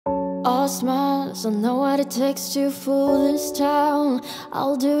All smiles, I know what it takes to fool this town.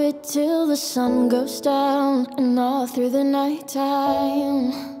 I'll do it till the sun goes down and all through the night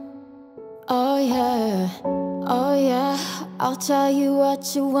time. Oh yeah, oh yeah, I'll tell you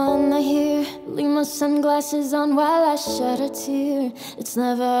what you wanna hear. Leave my sunglasses on while I shed a tear. It's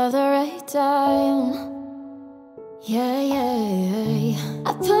never the right time. Yeah, yeah, yeah.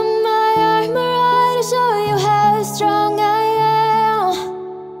 I put my armor on to show you how strong I am.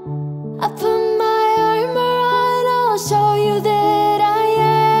 I put my armor on, I'll show you that I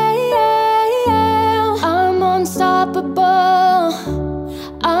am. I'm unstoppable.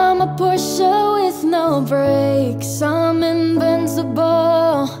 I'm a Porsche with no brakes. I'm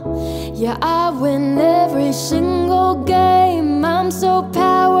invincible. Yeah, I win every single game. I'm so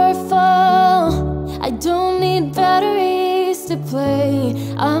powerful. I don't need batteries to play.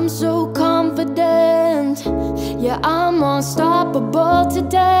 I'm so confident. Yeah, I'm unstoppable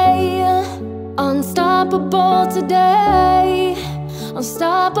today. Unstoppable today.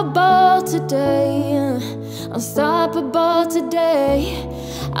 Unstoppable today. Unstoppable today.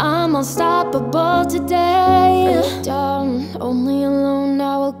 I'm unstoppable today. Down, only alone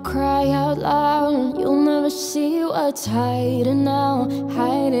I will cry out loud. You'll never see what's hiding out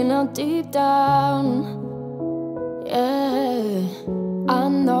deep down. Yeah, I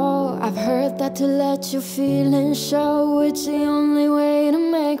know, I've heard that to let your feelings show, it's the only way to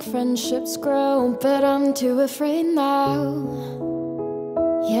make friendships grow. But I'm too afraid now.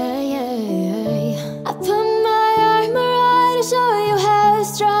 Yeah, yeah, yeah. I put my armor on to show you how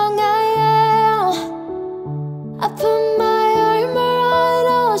strong I am. I put my armor on,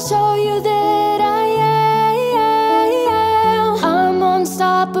 I'll show you that I am. I'm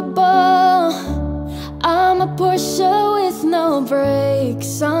unstoppable. I'm a Porsche with no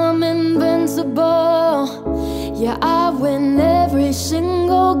brakes. I'm invincible. Yeah, I win every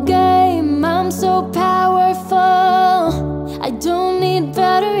single game. I'm so powerful. I don't need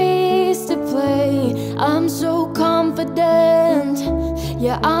batteries to play. I'm so confident.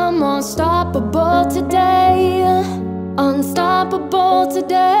 Yeah, I'm unstoppable today. Unstoppable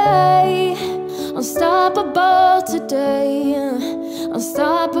today. Unstoppable today.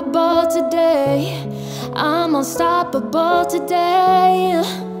 Unstoppable today. I'm unstoppable today.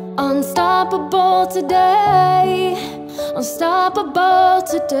 Unstoppable today. Unstoppable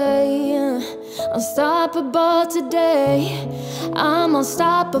today. Unstoppable today. I'm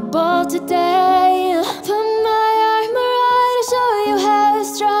unstoppable today. I put my armor on to show you how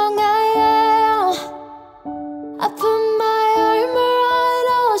strong I am. I put my armor on,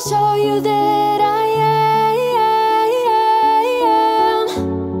 I'll show you that I am.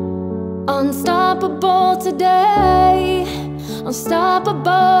 Unstoppable today.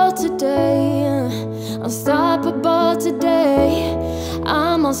 Unstoppable today. Unstoppable today.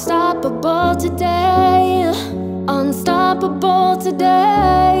 I'm unstoppable today. Unstoppable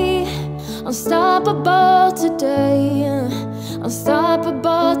today. Unstoppable today.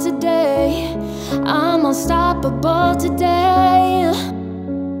 Unstoppable today. I'm unstoppable today.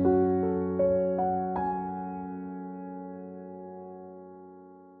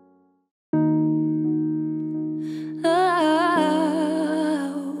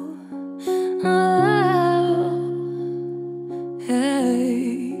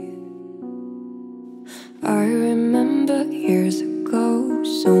 I remember years ago,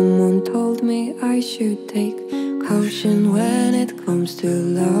 someone told me I should take caution when it comes to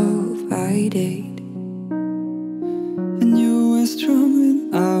love. I did. And you were strong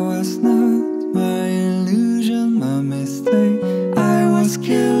and I was not. My illusion, my mistake. I was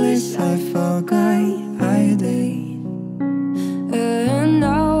careless, I forgot I did. And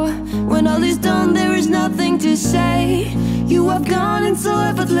now, when all is done, there is nothing to say. You have gone and so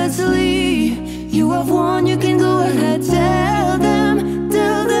effortlessly. You have won, you can go ahead, tell them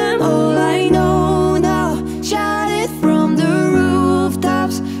all I know now. Shout it from the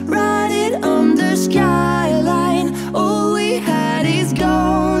rooftops, write it on the skyline. All we had is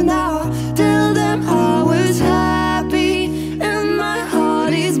gone now. Tell them I was happy and my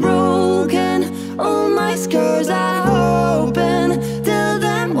heart is broken. All my scars are open. Tell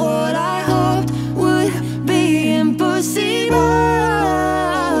them what I hoped would be impossible.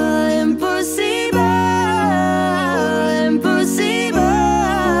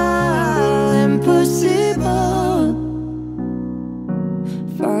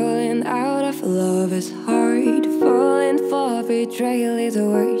 Betrayal is the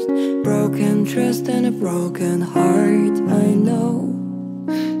worst. Broken trust and a broken heart. I know,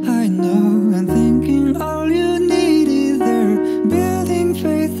 and thinking all you need is there. Building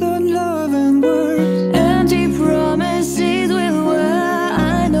faith on love and words. Empty promises will wear.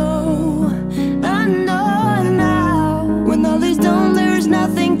 I know,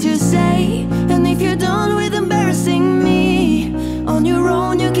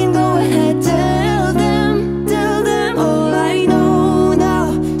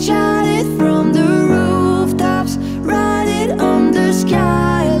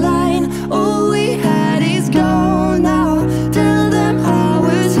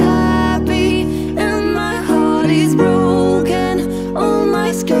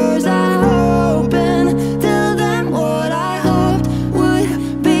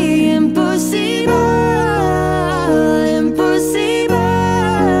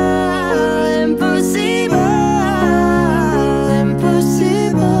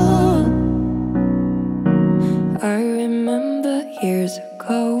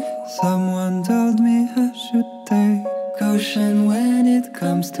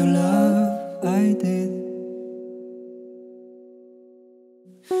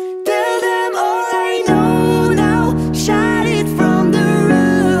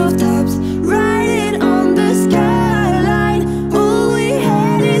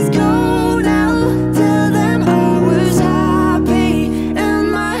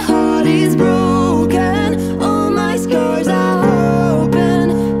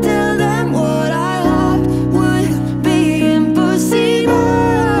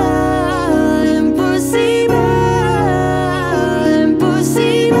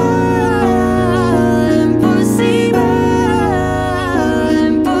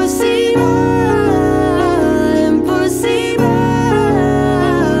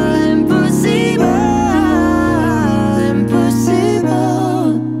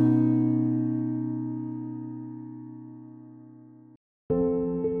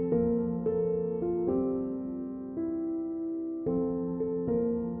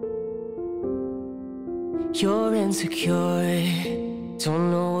 You're insecure, don't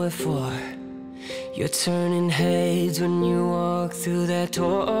know what for. You're turning heads when you walk through that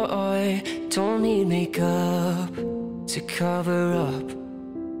door. Don't need makeup to cover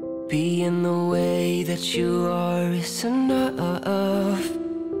up. Being the way that you are is enough.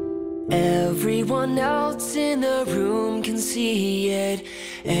 Everyone else in the room can see it.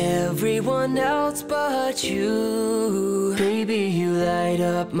 Everyone else but you. Baby, you light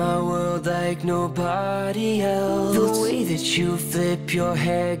up my world like nobody else. The way that you flip your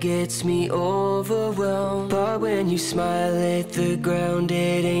hair gets me overwhelmed. But when you smile at the ground,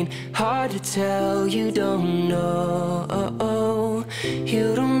 it ain't hard to tell. You don't know,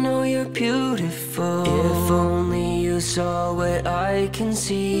 you don't know you're beautiful. If only you saw what I can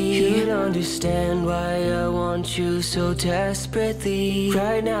see, you'd understand why I want you so desperately.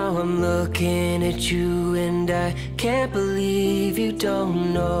 Right now I'm looking at you and I can't believe you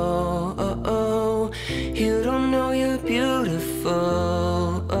don't know. You don't know you're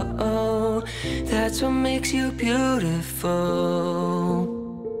beautiful. That's what makes you beautiful.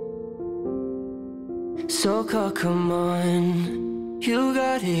 So come on, you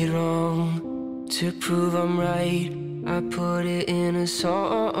got it wrong. To prove I'm right, I put it in a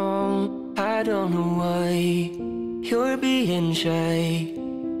song. I don't know why you're being shy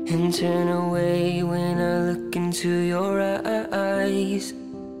and turn away when I look into your eyes.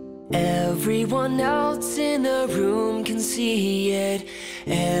 Everyone else in the room can see it.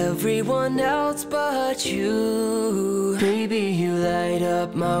 Everyone else but you. Baby, you light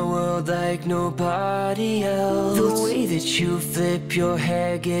up my world like nobody else. The way that you flip your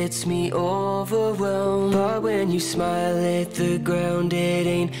hair gets me overwhelmed. But when you smile at the ground, it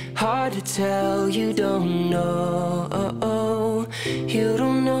ain't hard to tell. You don't know, you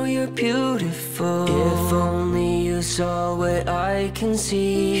don't know you're beautiful. If only you saw what I can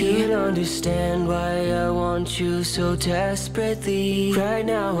see, you'd understand why I want you so desperately. Right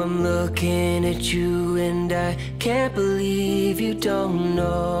now I'm looking at you and I can't believe you don't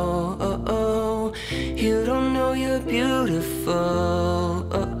know. You don't know you're beautiful.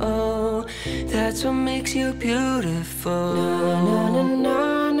 That's what makes you beautiful. Na na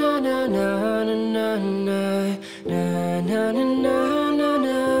na na na na na na na na na na na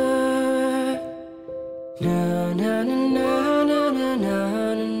na na na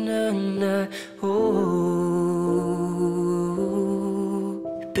na na na. Oh,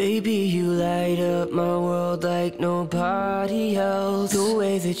 baby, you light up my world like nobody else. The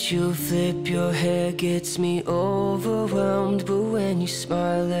way that you flip your hair gets me overwhelmed. But when you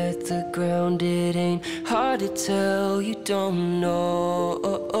smile at the ground, it ain't hard to tell. You don't know.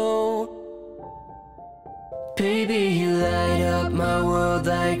 Baby, you light up my world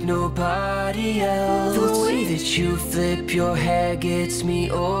like nobody else. The way that you flip your hair gets me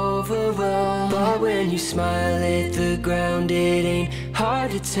overwhelmed. But when you smile at the ground, it ain't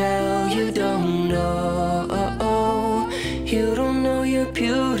hard to tell. You don't know, you don't know you're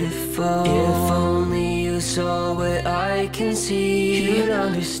beautiful. If only you saw what I can see, you'd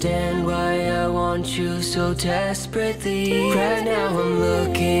understand why I want you so desperately. Right now I'm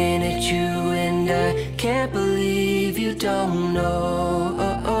looking at you and I can't believe you don't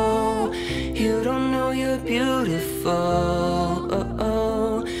know. You don't know you're beautiful.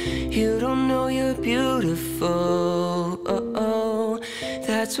 You don't know you're beautiful.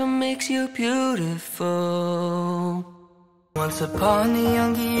 That's what makes you beautiful. Once upon a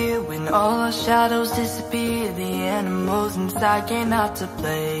younger year, when all our shadows disappeared, the animals inside came out to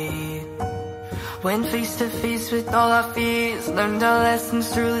play. Went face to face with all our fears, learned our lessons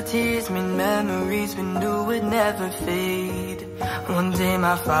through the tears, made memories we knew would never fade. One day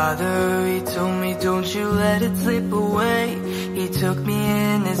my father, he told me, don't you let it slip away. He took me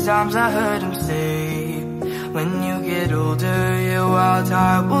in his arms, I heard him say, when you get older, your wild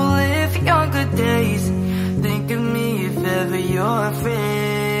heart will live younger days. Think of me if ever you're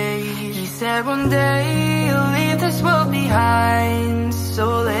afraid. He said one day you'll leave this world behind,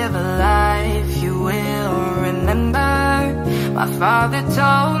 so live a life you will remember. My father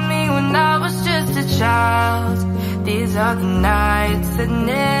told me when I was just a child, these are the nights that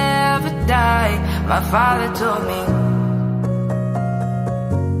never die. My father told me.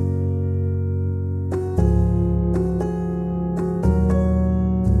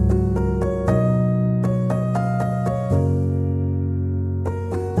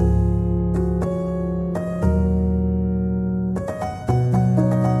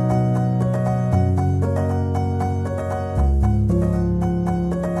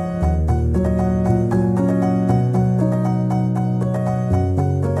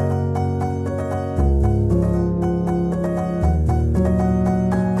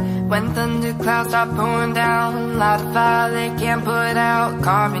 start pouring down. Light a fire they can't put out.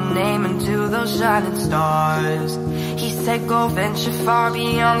 Carve your name into those shining stars. He said go venture far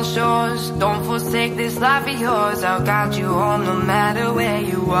beyond the shores. Don't forsake this life of yours. I'll guide you home no matter where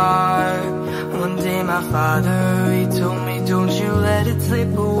you are. One day my father, he told me don't you let it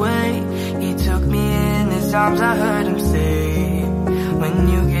slip away. He took me in his arms, I heard him say, when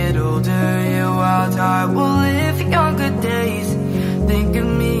you get older your wild heart will live younger days. Think of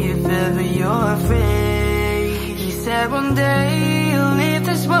me if ever you're afraid. He said one day you'll leave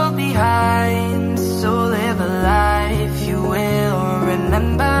this world behind, so live a life you will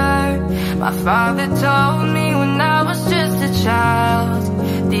remember. My father told me when I was just a child,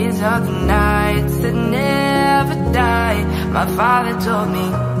 these are the nights that never die. My father told me.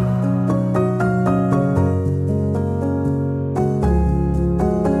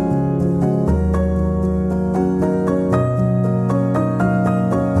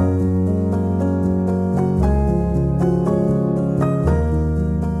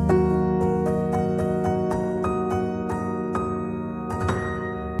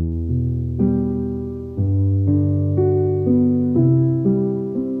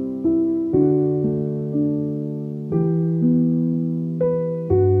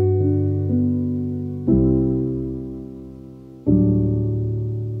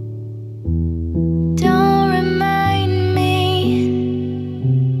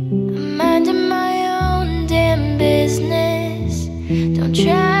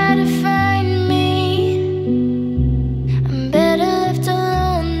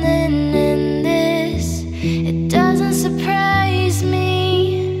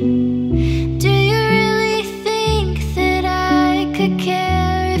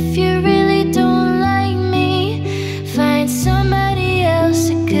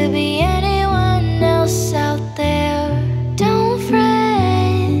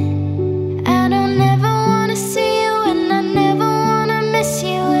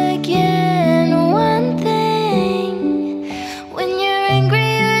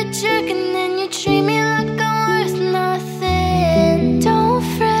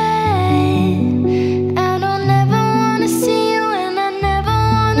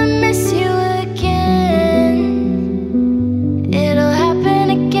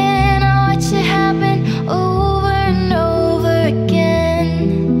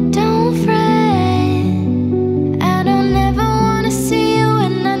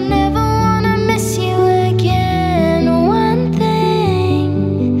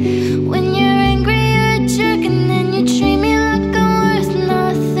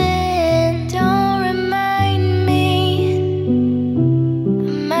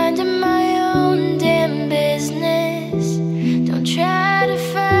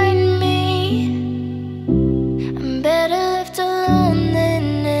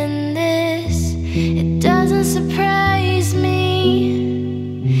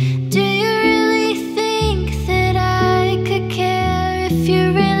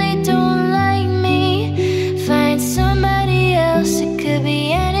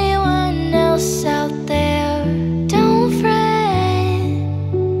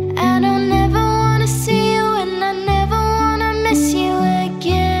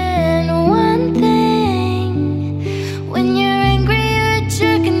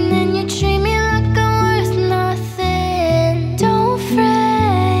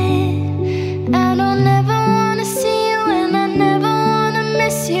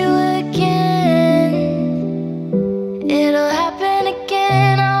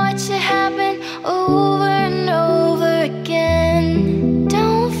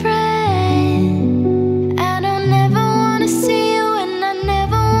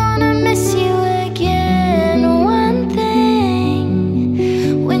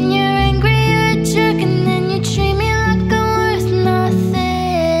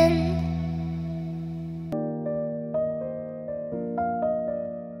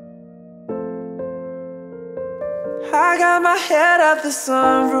 I got my head out the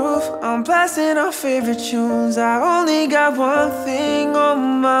sunroof, I'm blasting our favorite tunes. I only got one thing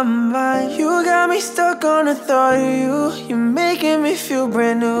on my mind. You got me stuck on the thought of you. You're making me feel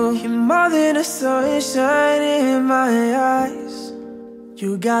brand new. You're more than the sunshine in my eyes.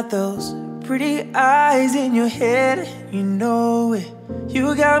 You got those pretty eyes in your head, you know it.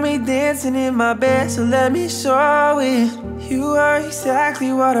 You got me dancing in my bed, so let me show it. You are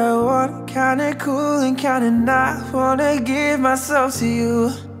exactly what I want, kinda cool and kinda not. Wanna give myself to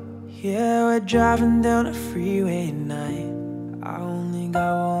you. Yeah, we're driving down the freeway at night. I only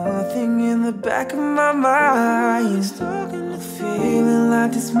got one thing in the back of my mind. I'm feeling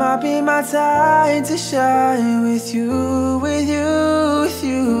like this might be my time to shine with you, with you, with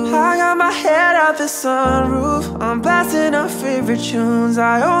you. I got my head out the sunroof, I'm blasting our favorite tunes.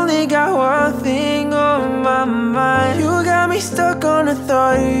 I only got one thing on my mind. You got me stuck on the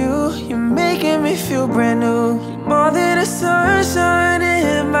thought of you. You're making me feel brand new. You're more than a sunshine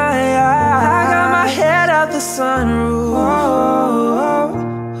in my eyes. I got my head out the sunroof. Oh,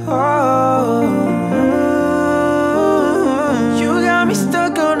 oh, oh. You got me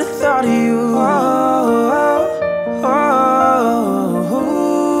stuck on the thought of you. Oh, oh, oh.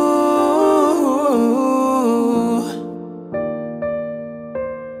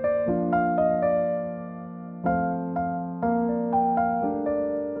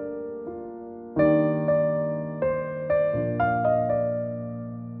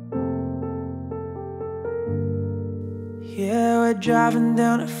 Yeah, we're driving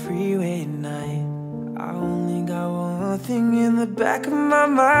down the freeway at night. I only got one thing in the back of my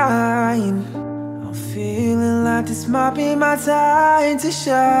mind. I'm feeling like this might be my time to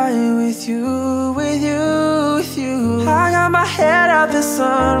shine with you, with you, with you. I got my head out the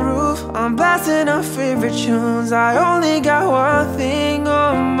sunroof, I'm blasting our favorite tunes. I only got one thing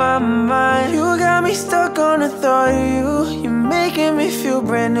on my mind. You got me stuck on the thought of you. You're making me feel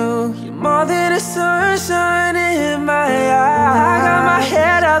brand new. You're more than a sunshine in my eyes. I got my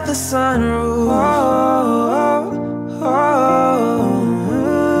head out the sunroof. Oh, oh, oh.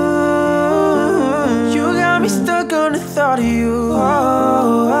 You got me stuck on the thought of you. Oh,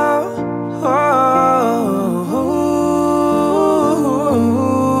 oh, oh.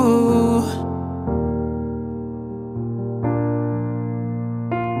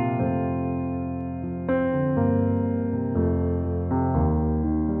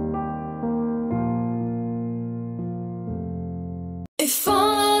 If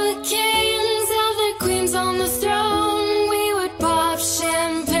all the kings had their queens on the throne, we would pop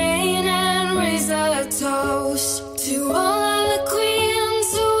champagne and raise a toast to all of the queens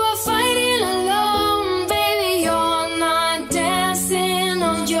who are fighting alone. Baby, you're not dancing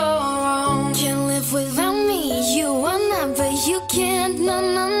on your own. Can't live without me, you wanna, but you can't. No,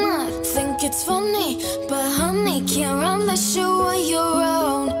 no, no. Think it's funny, but honey, can't run the show on your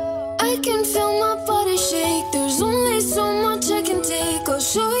own. I can feel my body shake, there's only so much I can take. I'll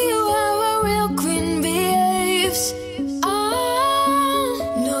show you how a real queen behaves.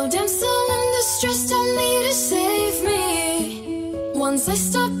 No damsel in distress, don't need to save me. Once I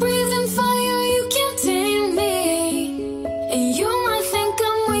stop breathing fire, you can't tame me. And you might think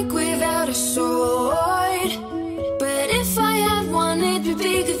I'm weak without a sword, but if I had one, it'd be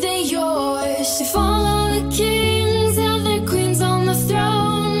bigger than yours. If all of the kings had their queens on the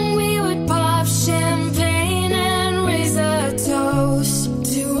throne, we would pop champagne and raise a toast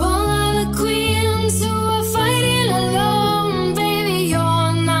to all of the queens who are fighting alone. Baby,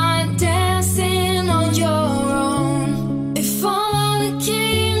 you're not dancing on your own. If all of the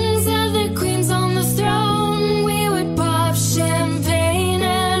kings had their queens on the throne, we would pop champagne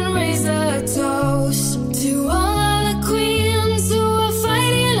and raise a toast to all of the queens who are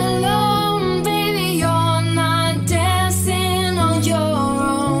fighting alone. Baby, you're not dancing on your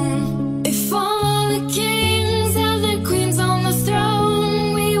own. If all of the kings had their queens on the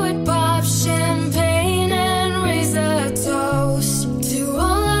throne, we would pop champagne and raise a toast to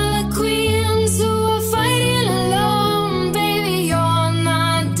all of the queens who are fighting alone. Baby, you're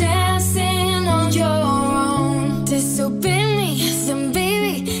not dancing on your own. Disobey me, then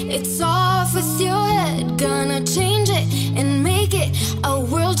baby, it's off with your head. Gonna change it and make it a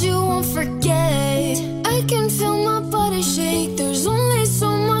world you won't forget. I can feel my body shake, there's only so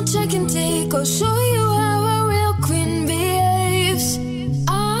much I can take. I'll show you how a real queen behaves.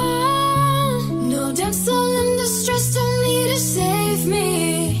 No damsel in distress, don't need to save me.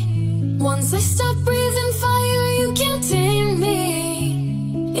 Once I stop breathing fire, you can't tame me.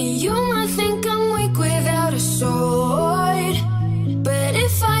 And you might think I'm weak without a sword, but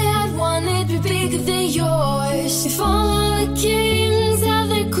if I had one, it'd be bigger than yours. If all of the kings had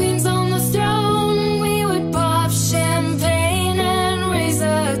their queens on the throne, we would pop champagne and raise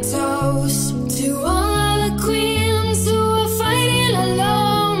a toast to all of the queens who are fighting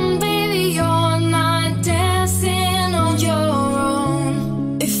alone. Baby, you're not dancing on your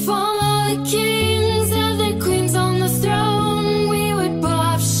own. If all of the kings had their queens on the throne, we would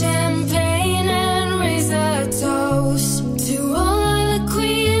pop champagne and raise a toast to all of the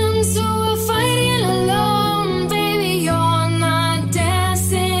queens who are fighting alone. Baby, you're not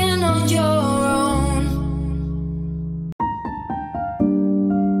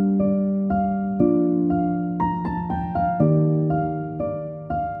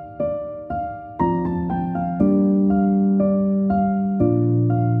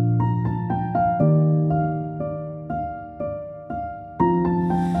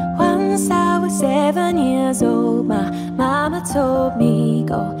was 7 years old, my mama told me,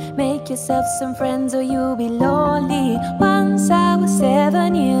 go make yourself some friends or you'll be lonely. Once I was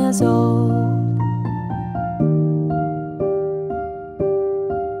 7 years old.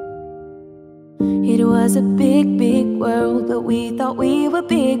 It was a big, big world, but we thought we were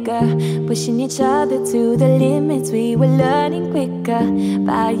bigger, pushing each other to the limits. We were learning quicker.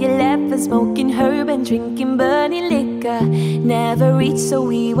 By 11, smoking herb and drinking burning liquor. Never reached, so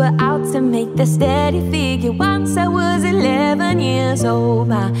we were out to make the steady figure. Once I was 11 years old,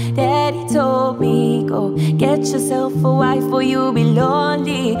 my daddy told me, go get yourself a wife or you'll be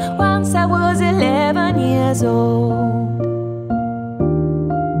lonely. Once I was 11 years old.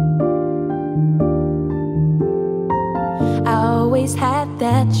 I always had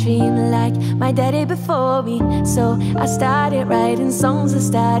that dream like my daddy before me. So I started writing songs, I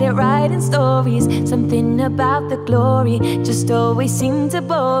started writing stories. Something about the glory just always seemed to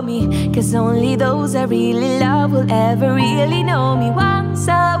bore me, 'cause only those I really love will ever really know me. Once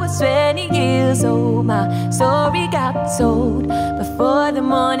I was 20 years old, my story got told before the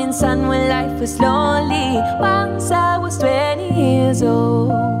morning sun when life was lonely. Once I was 20 years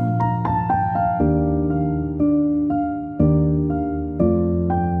old.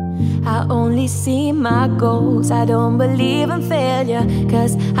 I only see my goals, I don't believe in failure,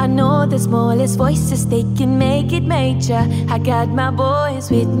 'cause I know the smallest voices, they can make it major. I got my boys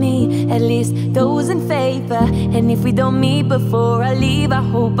with me, at least those in favor. And if we don't meet before I leave, I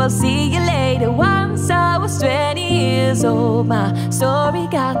hope I'll see you later. Once I was 20 years old, my story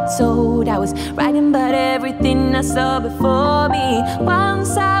got told. I was writing about everything I saw before me.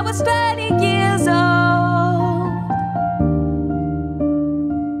 Once I was 20 years old.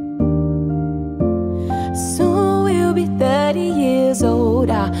 Soon we'll be 30 years old.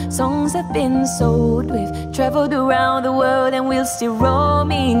 Our songs have been sold. We've traveled around the world and we're still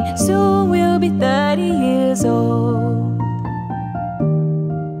roaming. Soon we'll be 30 years old.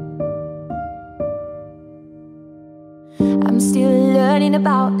 I'm still learning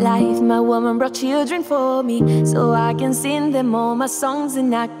about life. My woman brought children for me, so I can sing them all my songs and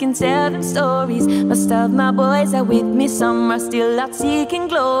I can tell them stories. Most of my boys are with me, some are still out seeking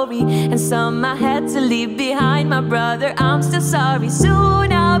glory, and some I had to leave behind. My brother, I'm still sorry. Soon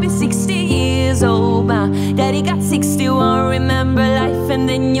I'll be 60 years old. My daddy got 61. Remember life and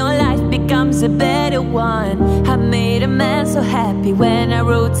then your life becomes a better one. I made a man so happy when I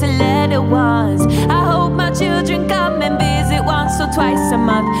wrote a letter once. I hope my children come and visit once or twice a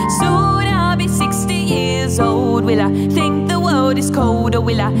month. Soon I'll be 60 years old. Will I think the world is cold, or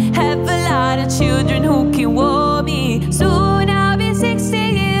will I have a lot of children who can warm me? Soon I'll be 60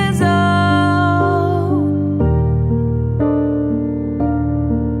 years old.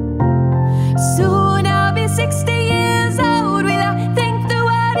 Soon I'll be 60 years old. Will I think the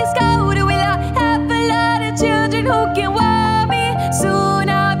world is cold, or will I have a lot of children who can warm me? Soon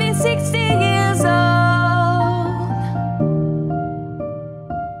I'll be 60 years old.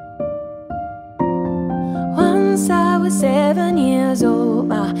 Once I was 7 years old,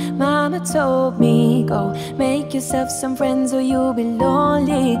 my mama told me, go make yourself some friends or you'll be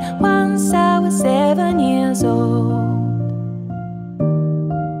lonely. Once I was 7 years old.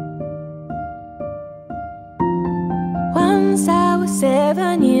 Once I was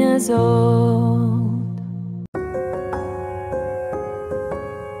 7 years old.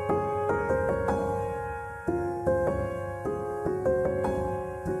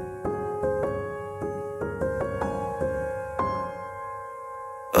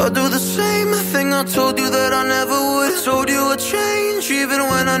 I do the same thing I told you that I never would. Told you I'd change even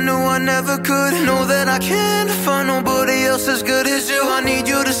when I knew I never could. Know that I can't find nobody else as good as you. I need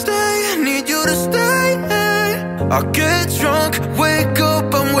you to stay, need you to stay. I get drunk, wake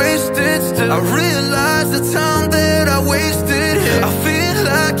up, I'm wasted still. I realize the time that I wasted here. I feel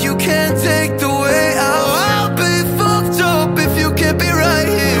like you can't take the way out. I'll be fucked up if you can't be right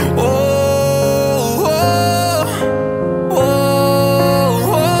here.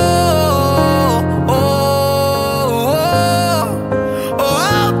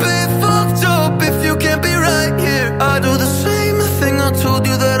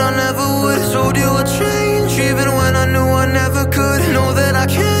 I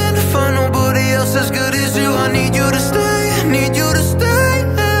can't find nobody else as good as you. I need you to stay, need you to stay.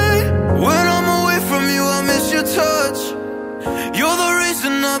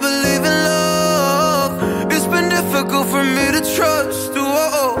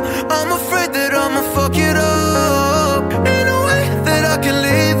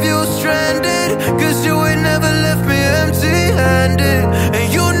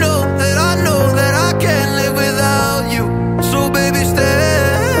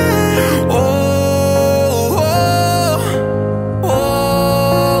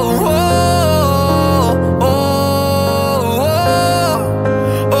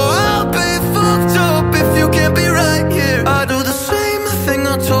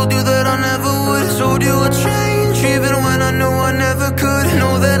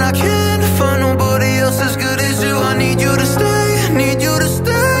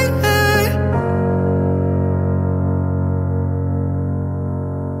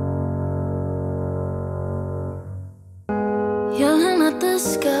 the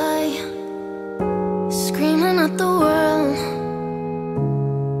sky, screaming at the world.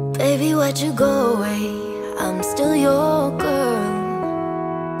 Baby, why'd you go away? I'm still your girl.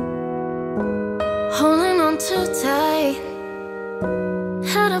 Holding on too tight,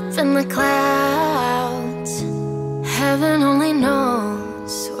 head up in the clouds. Heaven only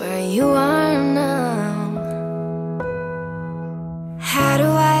knows where you are now. How do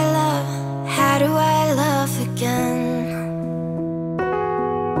I love again?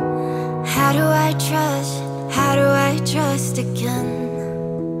 How do I trust again?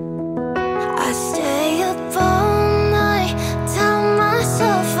 I stay up all night, tell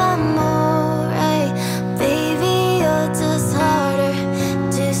myself I'm alright. Baby, you're just harder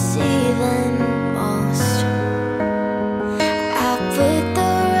to see than most. I put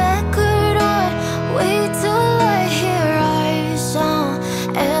the record on, wait till I hear our song.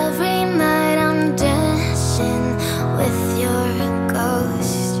 Every night I'm dancing with your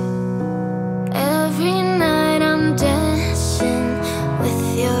ghost. Every night I'm dancing with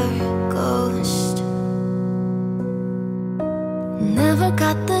your ghost. Never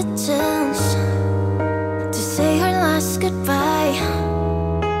got the chance to say her last goodbye.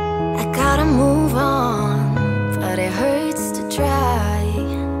 I gotta move on, but it hurts to try.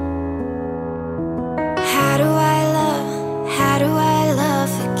 How do I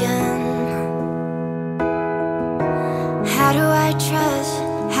love again? How do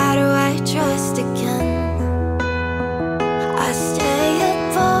I trust again? I stay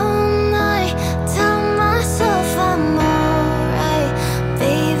up all night, tell myself I'm alright.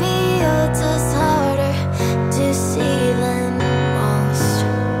 Baby, you're just harder to see than most.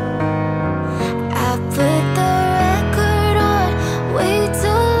 I put the record on, wait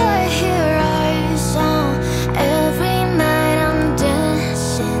till I hear our song. Every night I'm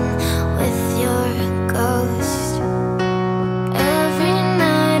dancing with your ghost. Every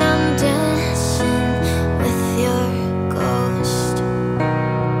night I'm dancing with your ghost.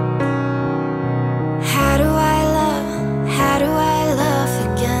 How do I love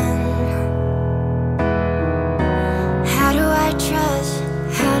again? How do I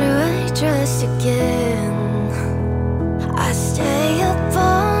trust again? I stay up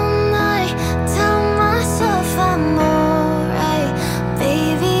all night, tell myself I'm alright.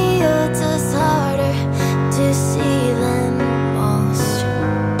 Baby, you're just harder to see than most.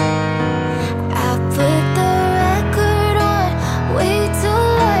 I put the record on, wait till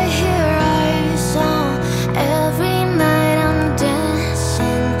I hear our song. Every night I'm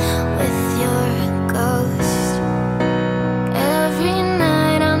dancing with your ghost. Every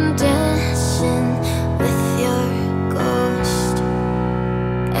night I'm dancing with your ghost.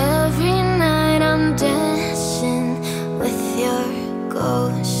 Every night I'm dancing with your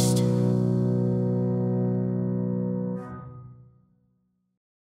ghost.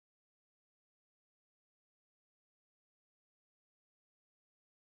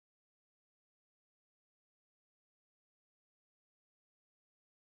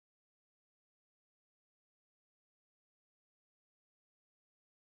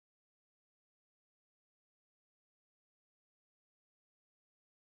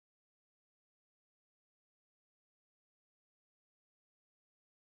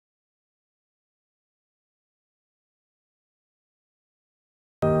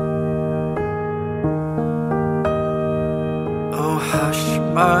 Oh hush,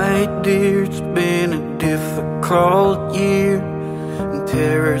 my dear, it's been a difficult year, and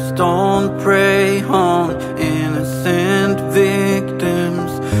terrors don't prey on innocent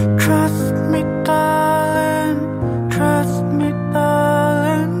victims. Trust me, darling, trust me,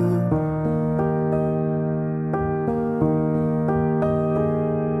 darling.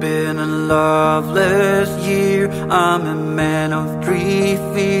 Been a loveless year, I'm a man of 3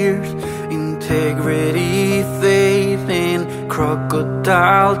 fears: integrity, faith, and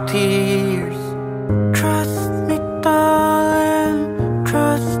crocodile tears. Trust me, darling,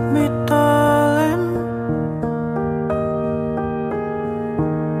 trust me, darling.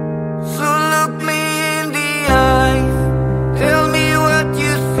 So look me in the eyes, tell me what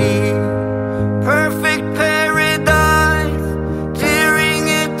you see. Perfect paradise, tearing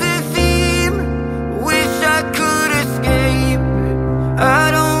at the seam. Wish I could escape it,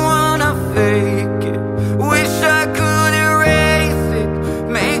 I don't wanna fake it. Wish I could erase it,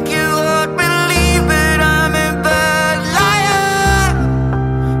 make you all believe it.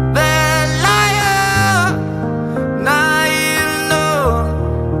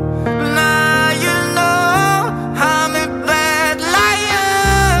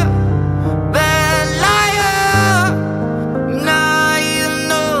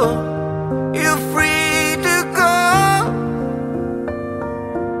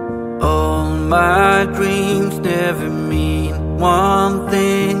 my dreams never mean one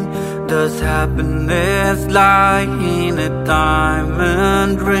thing. Does happiness lie in a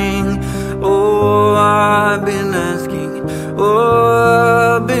diamond ring? Oh, I've been asking,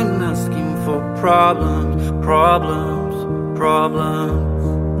 oh, I've been asking for problems, problems, problems.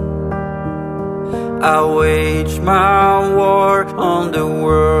 I wage my war on the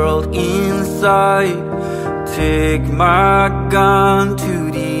world inside. Take my gun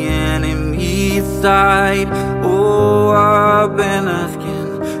to the enemy side. Oh, I've been asking,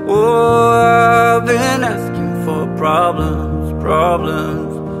 oh, I've been asking for problems,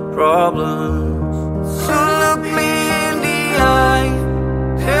 problems, problems. So look me in the eye,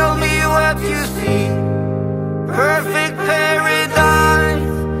 tell me what you see. Perfect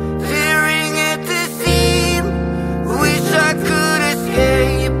paradise, tearing at the seam. Wish I could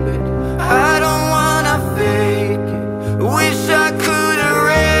escape it, I don't wanna fake it. Wish I could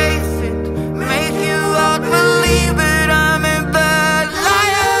erase it, make you all believe it. I'm a bad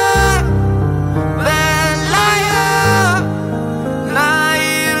liar, bad liar. Now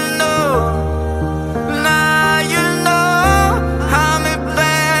you know, now you know. I'm a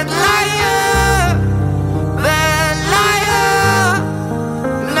bad liar, bad liar.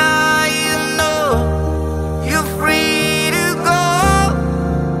 Now you know, you're free to go.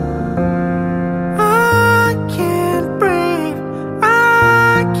 I can't breathe,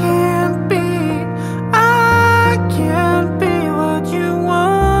 I can't be what you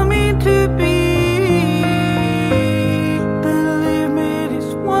want me to be. Believe me this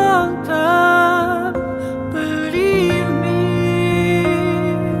one time, believe me.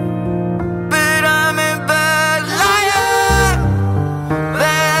 But I'm a bad liar,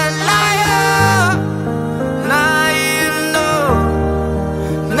 bad liar. Now you know,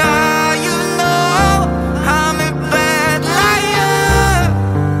 now you know. I'm a bad liar,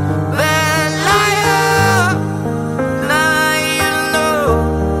 bad liar. Now you know,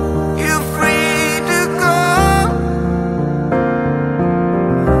 you're free to go.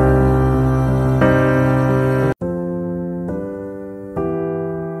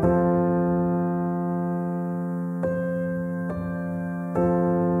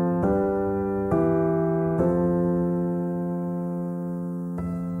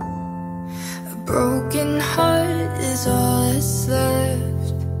 A broken heart is all that's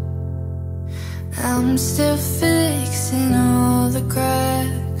left. I'm still fixing all the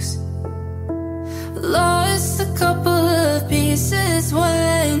cracks. Lost a couple of pieces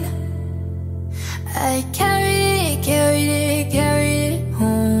when I carried it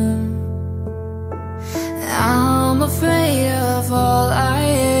home. I'm afraid of all I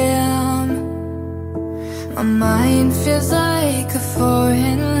am. My mind feels like a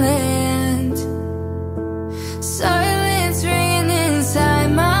foreign land. Silence ringing inside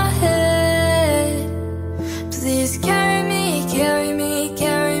my head. Please carry me, carry me,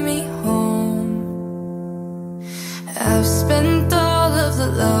 carry me home. I've spent all of the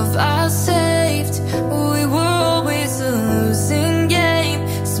love I saved. We were always a losing game.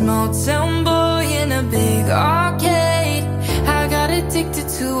 Small town boy in a big arcade. I got addicted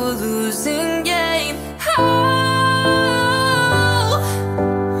to a losing game.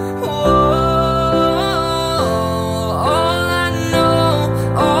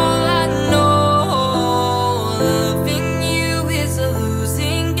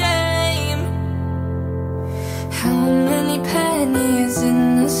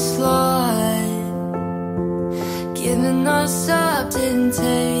 Giving us up didn't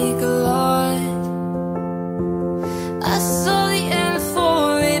take a lot. I saw the end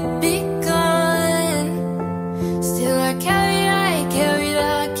before it begun.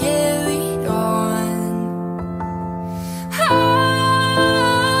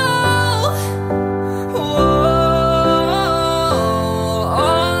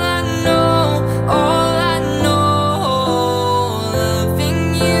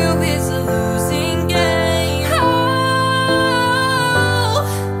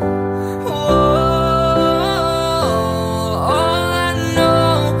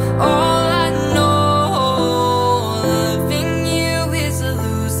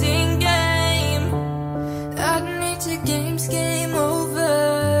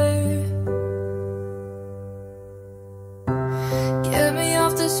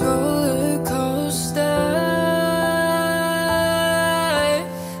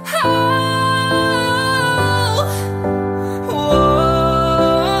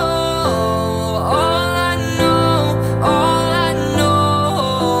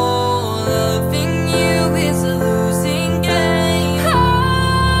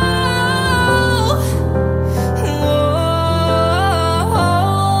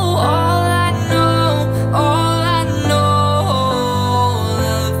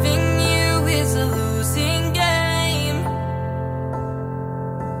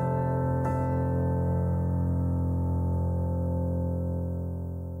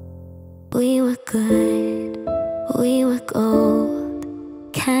 good. We were gold,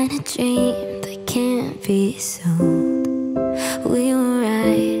 kind of dream that can't be sold. We were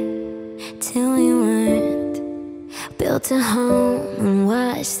right till we weren't. Built a home and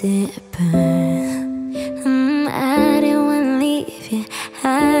watched it burn. I didn't wanna leave you,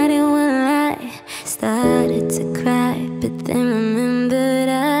 I didn't wanna lie. Started to cry, but then remembered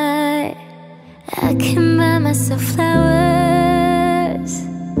I can buy myself flowers,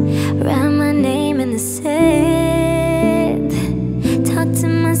 write my name in the sand, talk to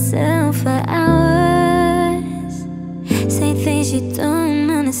myself for hours, say things you don't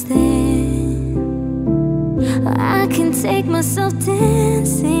understand. I can take myself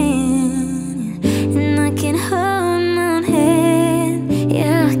dancing, and I can hold my own hand.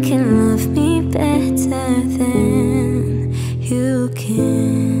 Yeah, I can love me better than you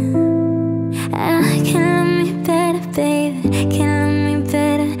can. I can love me better, baby, can love me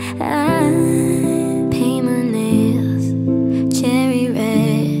better. I paint my nails cherry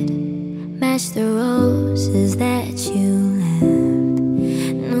red, match the roses that you left.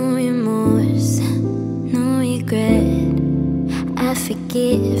 No remorse, no regret, I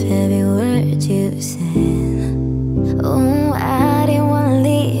forgive every word you said. Oh, I didn't wanna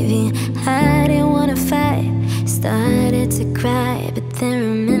leave you, I didn't wanna fight. Started to cry, but then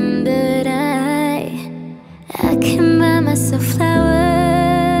remembered I can buy myself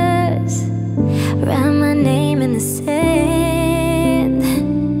flowers, write my name in the sand,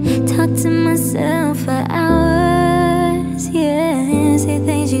 talk to myself for hours. Yeah, say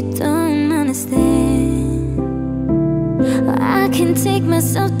things you don't understand. I can take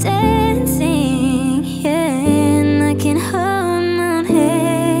myself dancing, yeah, and I can hold my own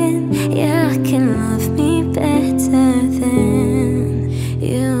hand. Yeah, I can love me better than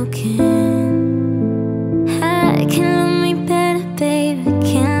you can. I can love me better, baby,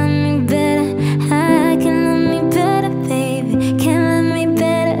 can love me better. I can love me better, baby, can love me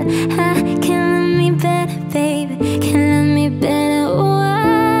better. I can love me better, baby, can love me better.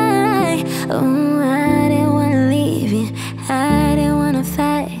 Why? Oh, I didn't wanna leave you, I didn't wanna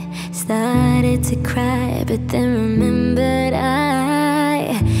fight. Started to cry, but then remembered I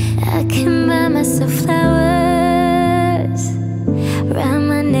can buy myself flowers, write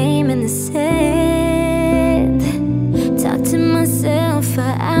my name in the sand, talk to myself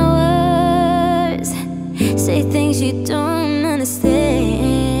for hours, say things you don't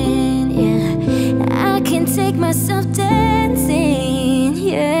understand. Yeah, I can take myself dancing,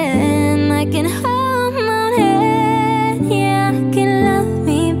 yeah, and I can hold my own hand. Yeah, I can love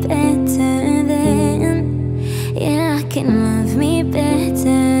me better than, yeah, I can love me better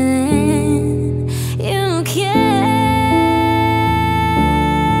than you can.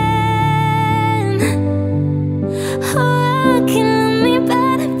 Oh, I can love me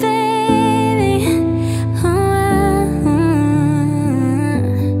better, baby.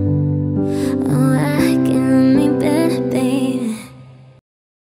 Oh, I can love me better, baby.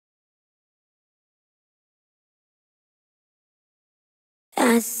 I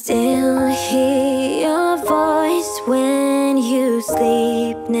still hear your voice when you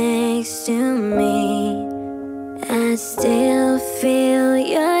sleep next to me. I still feel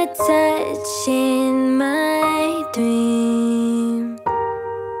your touch in my dream.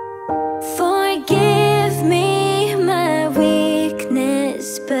 Forgive me my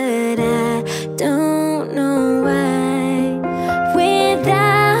weakness, but I don't know why.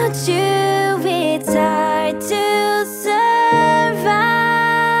 Without you, it's hard to survive.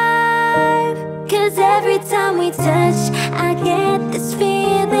 'Cause every time we touch, I get this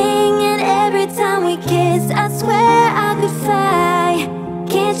feeling, and every time we kiss, I swear I could fly.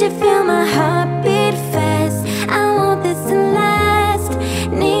 Can't you feel my heartbeat fast? I want this to last,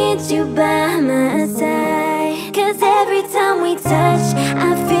 need you by my side. 'Cause every time we touch, I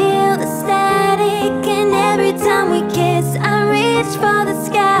feel the static, and every time we kiss, I reach for the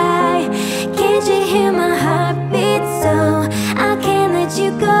sky. Can't you hear my heartbeat? So I can't let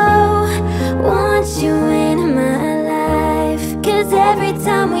you go, want you in my life. 'Cause every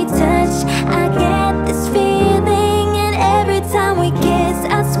time we touch, I get this feeling, and every time we kiss,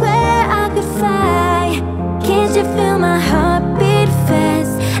 I swear I could fly. Can't you feel my heartbeat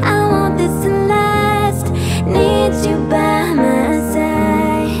fast? I want this to last, need you by my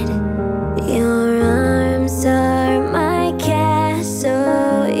side. Your arms are my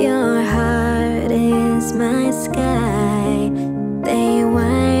castle, your heart is my sky. They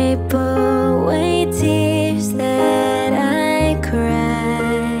wipe away tears that I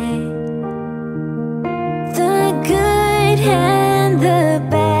cry.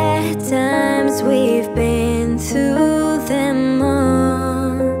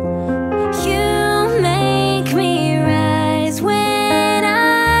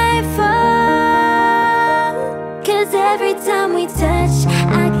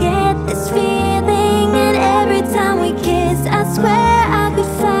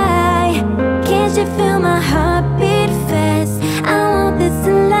 heartbeat fast. I want this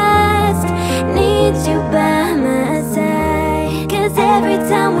to last. Need you by my side. 'Cause every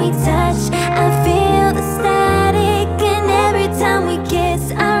time we touch, I feel the static. And every time we kiss,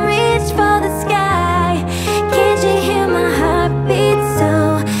 I reach for the sky. Can't you hear my heartbeat? So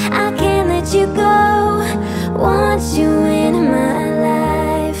I can't let you go. Want you in my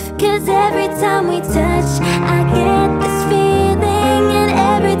life. 'Cause every time we touch, I get this feeling. And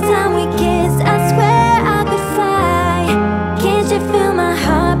every time we kiss, I swear I could fly. Can't you feel my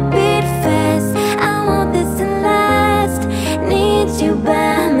heartbeat fast? I want this to last. Need you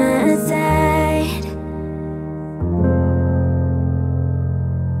by my side.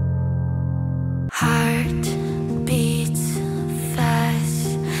 Heart beats fast,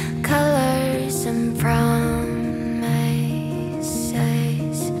 colors and promises.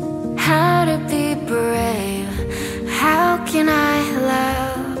 How to be brave? How can I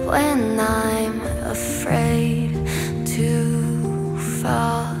love when I'm afraid to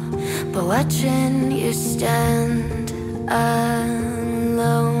fall? But watching you stand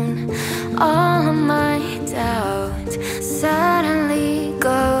alone, all of my doubt suddenly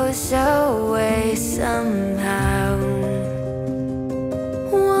goes away somehow.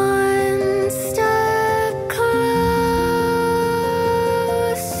 One step closer.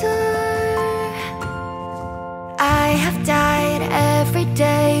 I have died every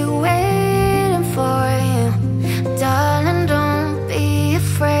day waiting for you. Darling, don't be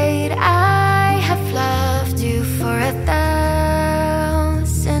afraid. I have loved you for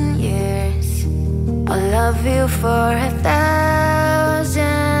 1,000 years. I'll love you for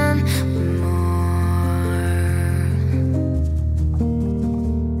 1,000 more.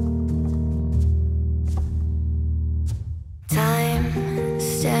 Time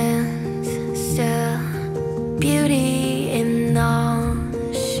stands still, beauty in all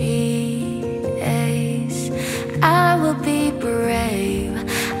she is. I will be brave.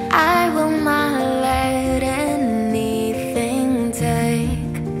 I will not let anything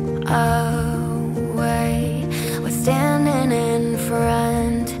take away what's standing in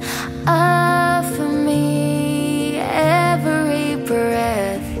front of me. Every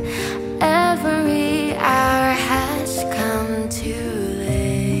breath, every hour has come to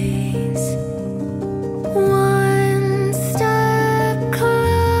this. One step closer.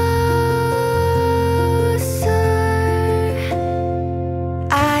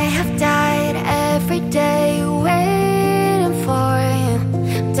 I have died every day waiting for you.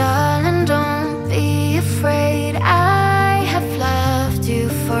 Darling, don't be afraid. I have loved you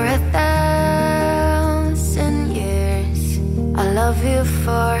for 1,000 years. I love you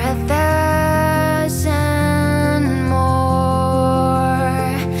for 1,000 more.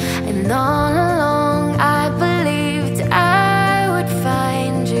 And all along I believed I would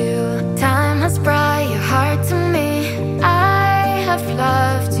find you. Time has brought your heart to me. I have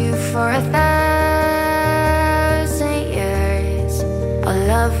loved you for 1,000 years. I'll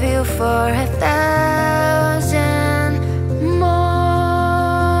love you for 1,000 more.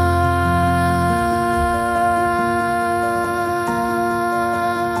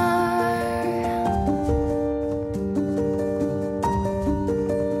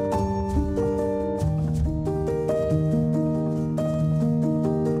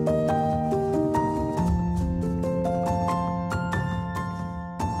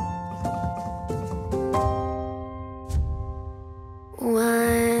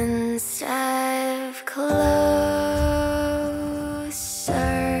 One step closer.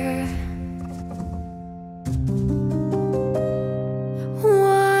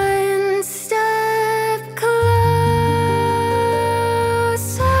 One step closer.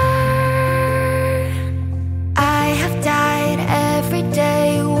 I have died every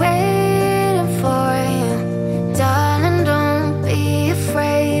day waiting for you. Darling, don't be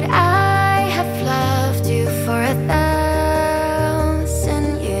afraid. I have loved you for 1,000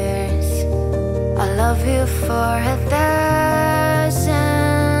 years. I love you for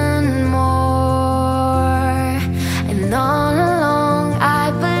 1,000 more. And all along I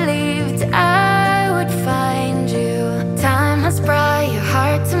believed I would find you. Time has brought your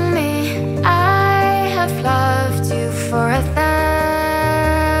heart to me. I have loved you for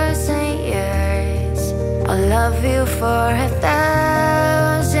 1,000 years. I love you for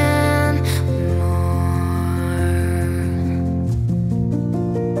 1,000 more.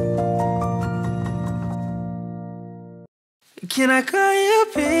 Can I call you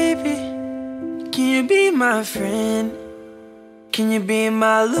baby? Can you be my friend? Can you be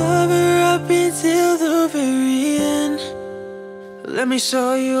my lover up until the very end? Let me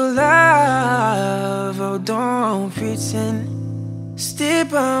show you love, oh don't pretend. Stay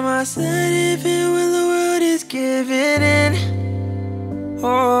by my side even when the world is giving in.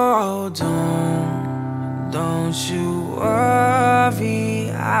 Oh, don't you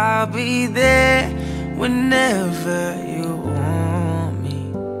worry, I'll be there whenever you want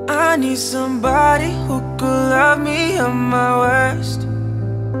me. I need somebody who could love me at my worst.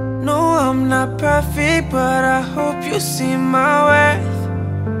 No, I'm not perfect, but I hope you see my worth.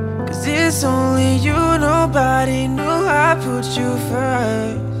 'Cause it's only you, nobody knew I put you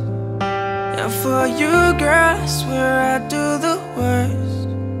first. And for you, girl, I swear I do the worst.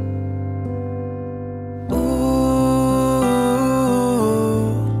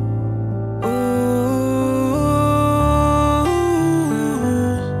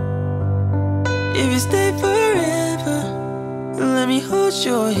 If you stay forever, let me hold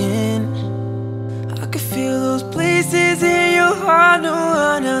your hand. I can feel those places in your heart no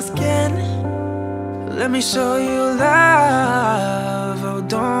one else can. Let me show you love, oh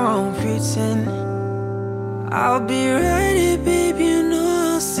don't pretend. I'll be right here, baby, you know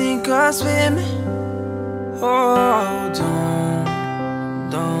I'll sink or swim. Oh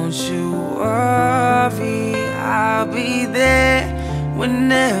don't you worry, I'll be there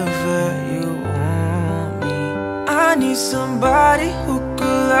whenever you want me. I need somebody who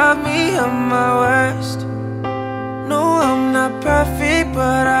could love me at my worst. No, I'm not perfect,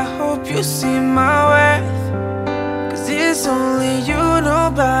 but I hope you see my worth. 'Cause it's only you,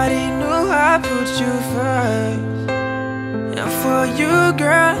 nobody knew I put you first. And for you,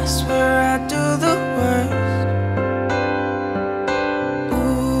 girl, I swear I do the worst.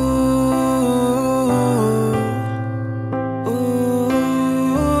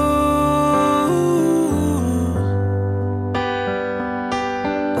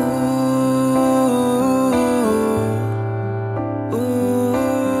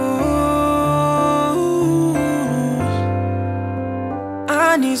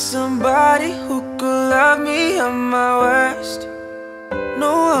 Somebody who could love me at my worst.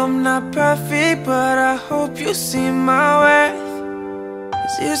 No, I'm not perfect, but I hope you see my worth.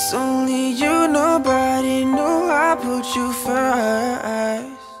 'Cause it's only you, nobody knew I put you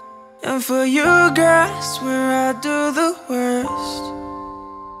first. And for you, girl, I swear I do the worst.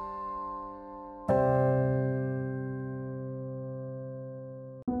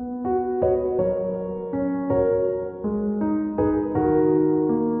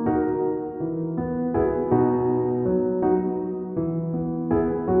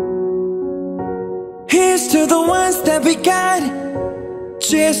 Here's to the ones that we got.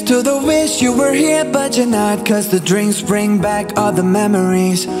 Cheers to the wish you were here but you're not. 'Cause the drinks bring back all the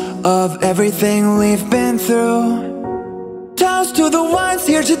memories of everything we've been through. Toast to the ones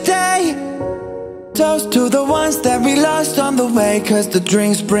here today. Toast to the ones that we lost on the way. 'Cause the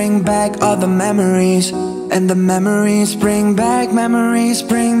drinks bring back all the memories. And the memories bring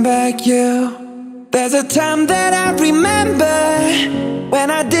back you. There's a time that I remember when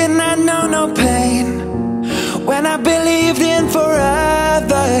I did not know no pain. When I believed in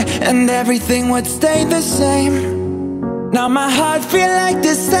forever and everything would stay the same. Now my heart feel like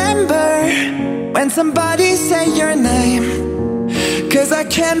December when somebody say your name. 'Cause I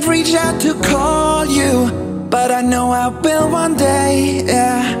can't reach out to call you, but I know I will one day,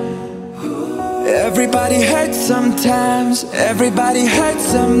 yeah. Everybody hurts sometimes, everybody hurts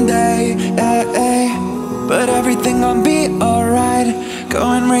someday, yeah. But everything gon' be alright. Go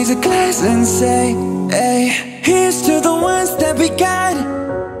and raise a glass and say, hey. Here's to the ones that we got.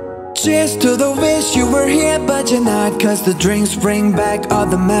 Cheers to the wish you were here but you're not. 'Cause the drinks bring back all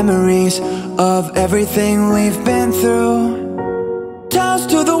the memories of everything we've been through. Toast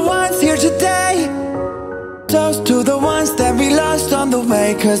to the ones here today. Toast to the ones that we lost on the way.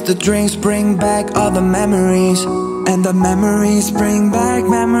 'Cause the drinks bring back all the memories. And the memories bring back,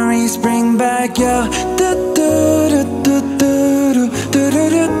 yeah.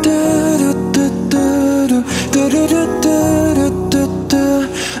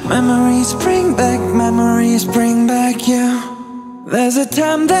 Memories bring back you. There's a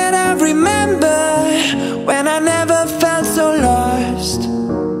time that I remember when I never felt so lost.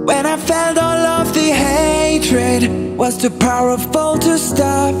 When I felt all of the hatred was too powerful to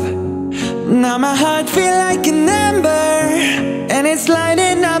stop. Now my heart feel like an ember and it's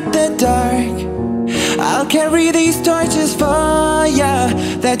lighting up the dark. I'll carry these torches for ya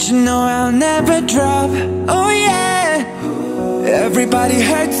that you know I'll never drop. Oh yeah. Everybody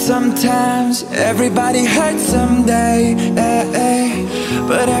hurts sometimes, everybody hurts someday,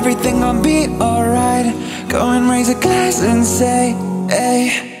 but everything gon' be alright. Go and raise a glass and say, hey.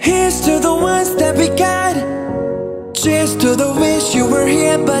 Here's to the ones that we got. Cheers to the wish you were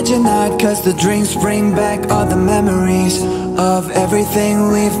here but you're not. 'Cause the drinks bring back all the memories of everything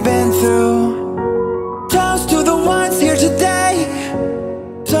we've been through.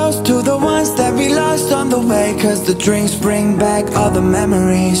 lost on the way, cause the drinks bring back all the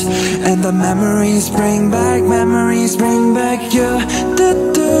memories. And the memories bring back you. Memories bring back you.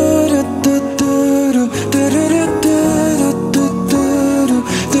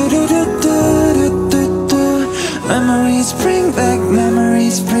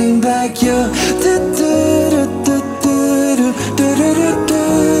 Memories bring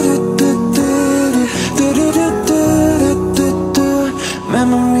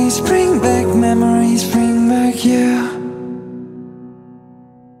back you.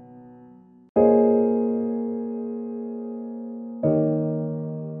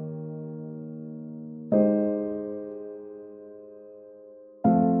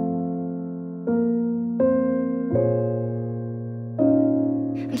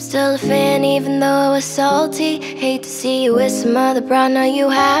 I'm still a fan even though I was salty. Hate to see you with some other bro, know you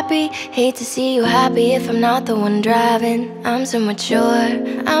happy. Hate to see you happy if I'm not the one driving. I'm so mature,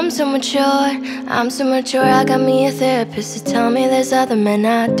 I'm so mature, I'm so mature. I got me a therapist to tell me there's other men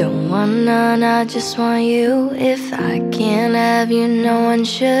I don't want none. I just want you. If I can't have you, no one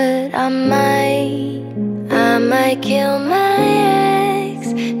should. I might kill my ex.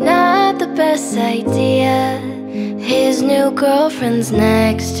 Not the best idea. His new girlfriend's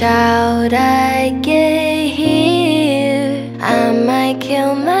next child I get here. I might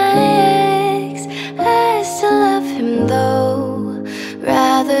kill my ex. I still love him though.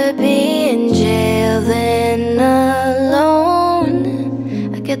 Rather be in jail than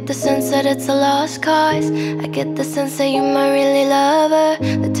alone. I get the sense that it's a lost cause. I get the sense that you might really love her.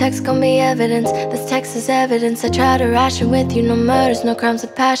 The text gon' be evidence. This text is evidence. I try to ration with you. No murders, no crimes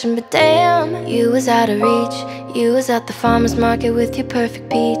of passion. But damn, you was out of reach. You was at the farmer's market with your perfect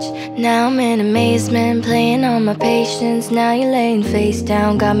peach. Now I'm in amazement, playing on my patience. Now you're laying face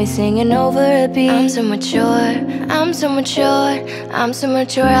down, got me singing over a beat. I'm so mature, I'm so mature, I'm so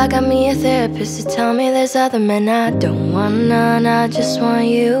mature. I got me a therapist to tell me there's other men I don't want none. I just want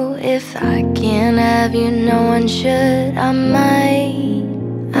you. If I can't have you, no one should. I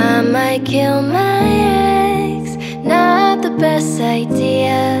might kill my ex. Not the best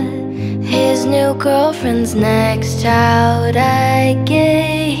idea. His new girlfriend's next child I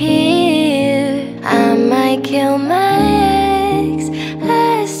get here. I might kill my ex.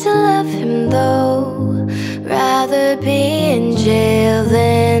 I still love him though. Rather be in jail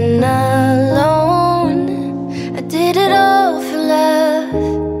than alone. I did it all for love.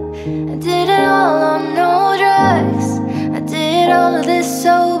 I did it all on no drugs. I did all of this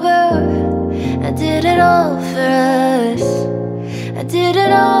sober. I did it all for us. I did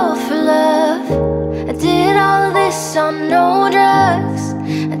it all for love. I did all of this on no drugs.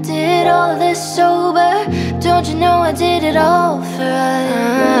 I did all of this sober. Don't you know I did it all for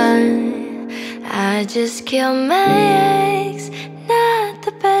us? I just killed my ex. Not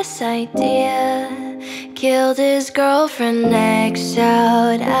the best idea. Killed his girlfriend, next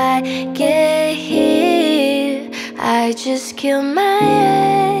child I get here. I just killed my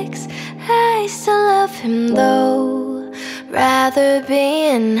ex. I still love him though. Rather be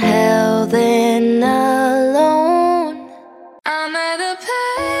in hell than alone. I'm at a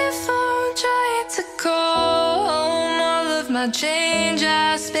payphone trying to call home. All of my change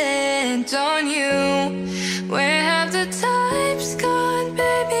I spent on you. Where have the times gone,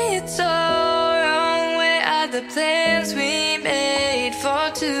 baby? It's all wrong. Where are the plans we made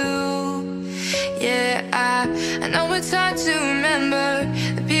for two? Yeah, I know it's hard to remember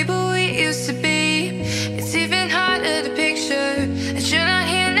the people we used to be. It's even harder to picture that you're not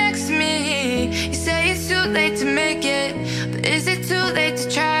here next to me. You say it's too late to make it, but is it too late to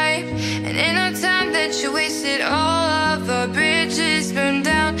try? And in our time that you wasted, all of our bridges burned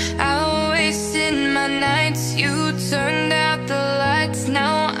down. I wasted my nights, you turned out the lights.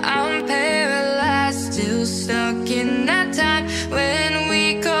 Now I'm paralyzed, still stuck in that time when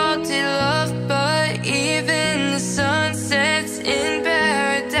we called it love. But even the sun sets in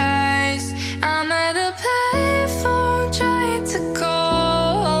paradise. I'm at a payphone trying to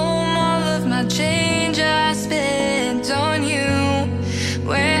call home. All of my change I spent on you.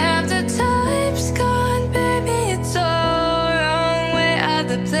 Where have the times gone, baby? It's all wrong. Where are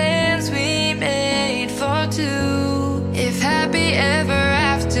the plans we made for two? If happy ever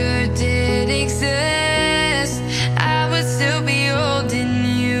after did exist, I would still be holding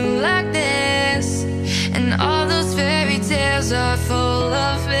you like this. And all those fairy tales are full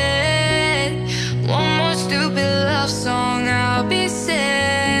of it. One more stupid love song, I'll be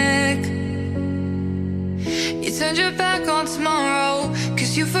sick. You turned your back on tomorrow,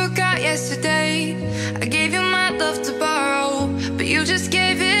 cause you forgot yesterday. I gave you my love to borrow, but you just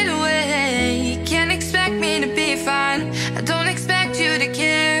gave it away. You can't expect me to be fine, I don't expect you to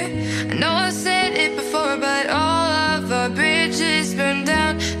care. I know I said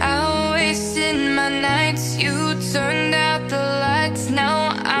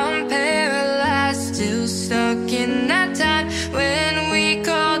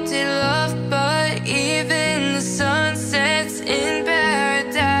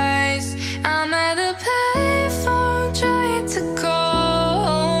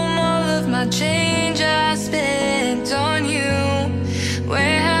change I spent on you.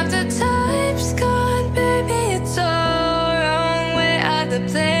 Where have the times gone, baby? It's all wrong. Where are the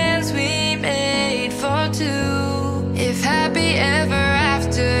plans we made for two? If happy ever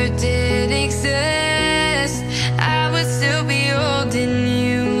after did exist, I would still be holding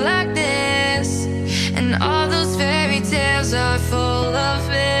you like this. And all those fairy tales are full of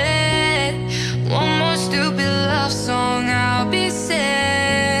it. One more stupid love song, I'll be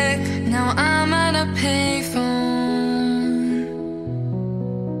sick. Now I'm at a payphone.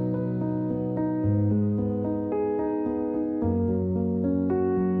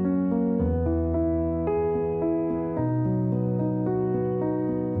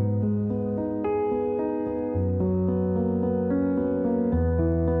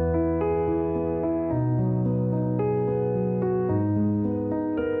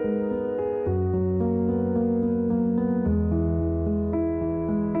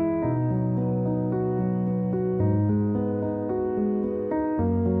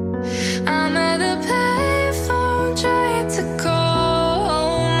 I'm at a payphone trying to call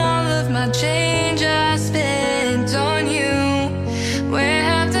home. All of my change I spent on you. Where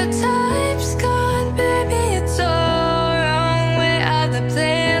have the times gone, baby? It's all wrong. Where are the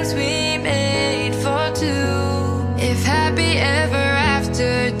plans we made for two? If happy ever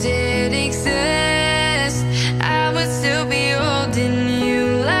after did exist, I would still be holding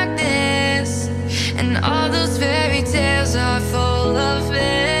you like this. And all those fairy tales are full of it.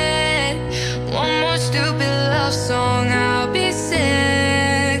 One more stupid love song, I'll be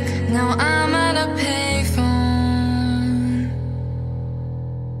sick. Now I'm at a payphone.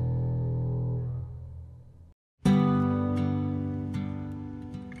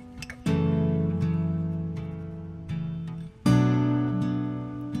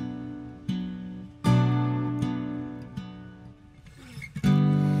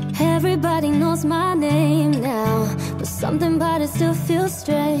 Everybody knows my name now, but something about it still feels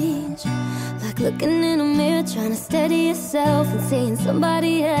strange. Like looking in a mirror, trying to steady yourself and seeing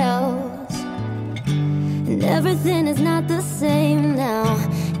somebody else. And everything is not the same now.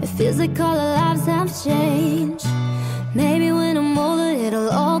 It feels like all our lives have changed. Maybe when I'm older it'll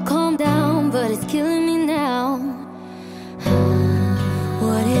all calm down, but it's killing me now.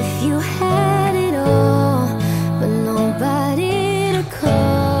 What if you had it all, but nobody to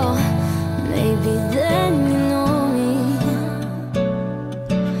call? Maybe then you know me.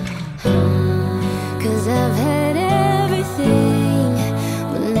 'Cause I've had everything,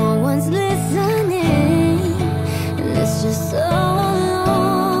 but no one's listening. And it's just so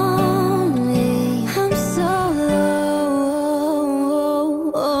lonely. I'm so lonely.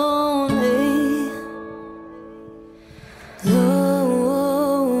 Lonely.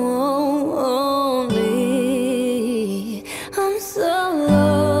 I'm so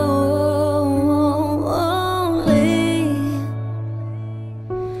lonely.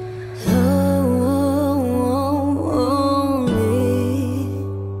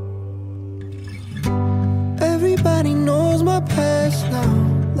 Everybody knows my past now.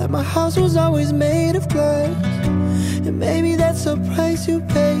 That my house was always made of glass. And maybe that's the price you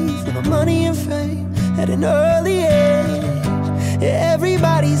pay for the money and fame at an early age. Yeah,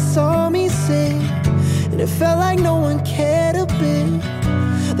 everybody saw me sing, and it felt like no one cared a bit.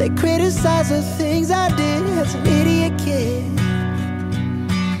 They criticized the things I did as an idiot kid.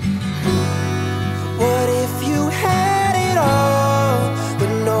 What if you had it all,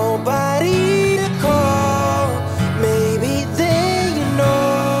 but nobody to call? Maybe then you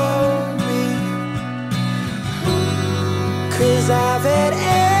know me. 'Cause I've had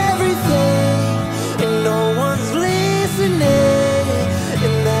everything, and no one's listening.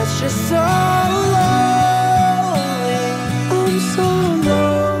 And that's just so lonely. I'm so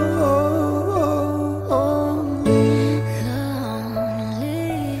lonely.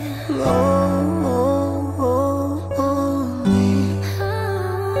 Lonely.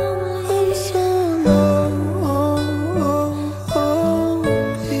 I'm so lonely.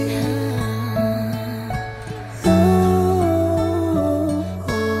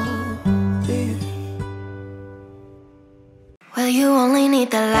 Well, you only need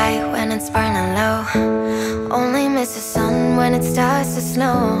the light when it's burning low. Only miss the sun when it starts to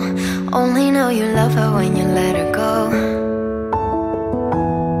snow. Only know you love her when you let her go.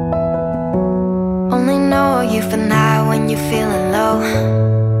 Only know you for now when you're feeling low.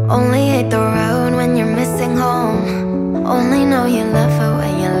 Only hate the road when you're missing home. Only know you love her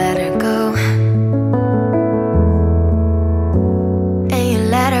when you let her go. And you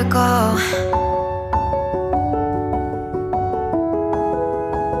let her go.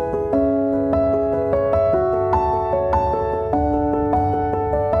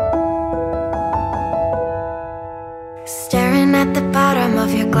 at the bottom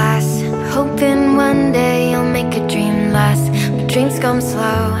of your glass, hoping one day you'll make a dream last. But dreams come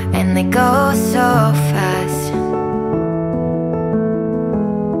slow and they go so fast.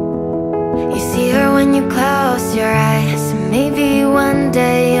 You see her when you close your eyes. Maybe one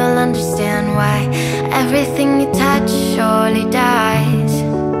day you'll understand why everything you touch surely dies.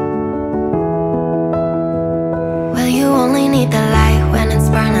 Well, you only need the light when it's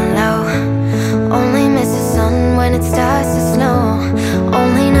burning low. Only miss the sun when it starts to snow.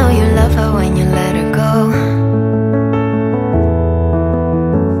 Only know you love her when you let her go.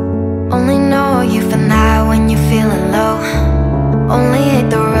 Only know you've been high when you're feeling low. Only hate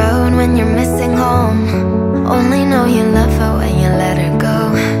the road when you're missing home. Only know you love her when you let her go.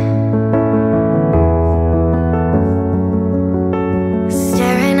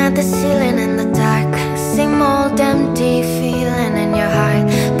 Staring at the ceiling in the dark, same old empty feeling in your heart.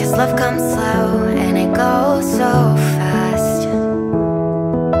 Cause love comes slow and it goes so fast.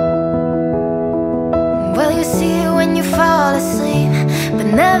 Well, you see it when you fall asleep, but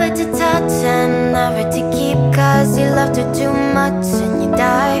never to touch and never to keep. Cause you loved her too much and you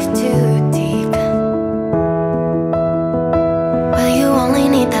dive too deep. Well, you only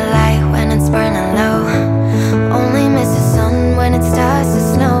need the light when it's burning low. Only miss the sun when it starts to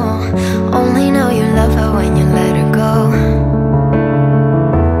snow. Only know you love her when you let her go.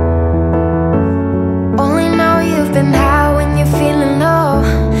 Only know you've been high when you're feeling low.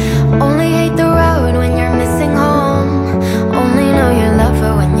 Only hate the road when you're missing home. Only know you love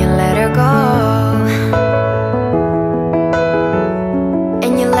her when you let her go.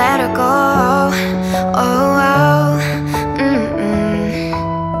 And you let her go. Oh, oh,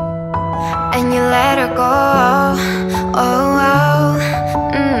 and you let her go. Oh, oh,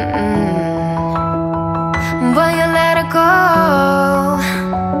 but you let her go.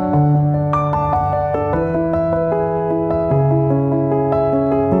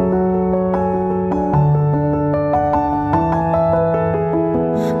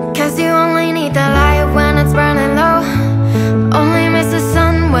 Cause you only need the light when it's burning low. Only miss the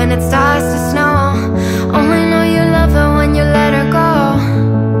sun when it starts to snow. Only know you love her when you let her go.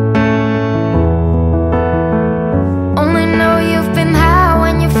 Only know you've been high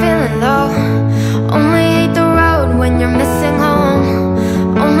when you're feeling low. Only hate the road when you're missing home.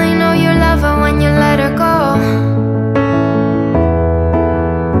 Only know you love her when you let her go.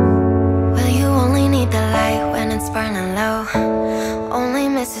 Well, you only need the light when it's burning low. Only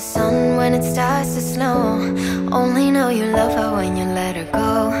miss the sun when it starts to snow. Only know you love her when you let her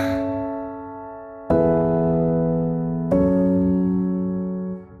go.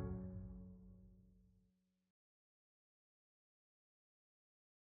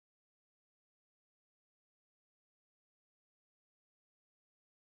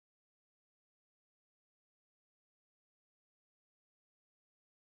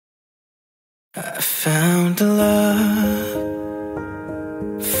 I found a love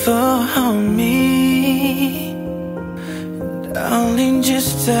for me. Darling,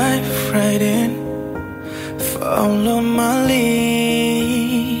 just dive right in. Follow my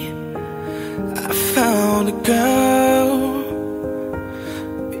lead. I found a girl,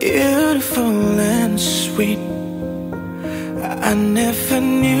 beautiful and sweet. I never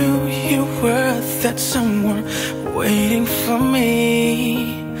knew you were that someone waiting for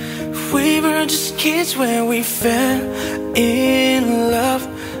me. We were just kids when we fell in love,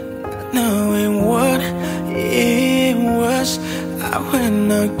 not knowing what it was. I will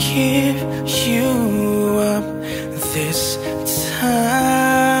not give you up this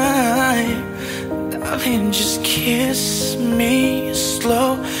time. Darling, just kiss me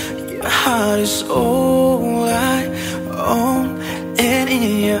slow. Your heart is all I own, and in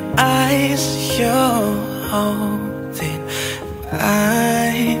your eyes you're holding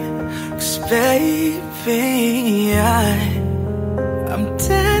mine. 'Cause baby, I'm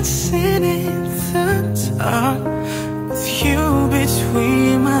dancing in the dark with you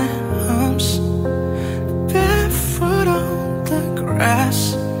between my arms, barefoot on the grass,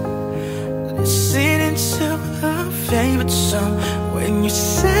 listening to our favorite song. When you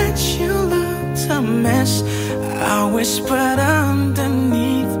said you looked a mess, I whispered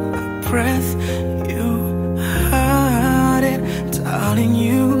underneath my breath, you heard it, darling,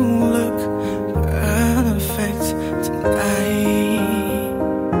 you look perfect tonight.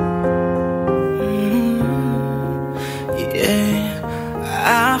 Yeah,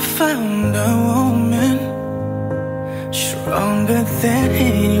 I found a woman stronger than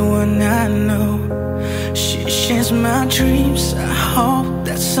anyone I know. She shares my dreams. I hope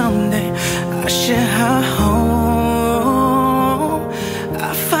that someday I share her home.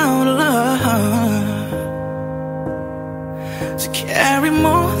 I found love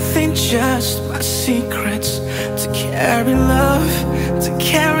just my secrets, to carry love, to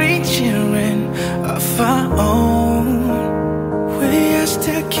carry children of our own. We are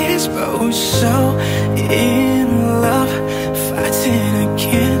still kids, but we're so in love, fighting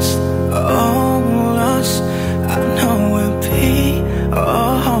against all odds. I know we'll be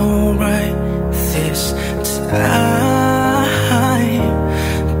alright this time.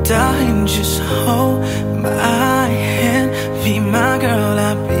 Darling, just hold my hand, be my girl,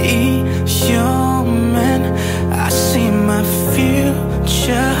 I'll be your man. I see my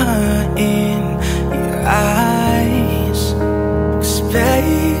future in your eyes, 'cause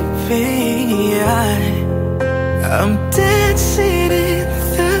baby, I'm dancing in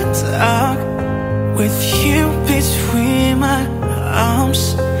the dark with you between my arms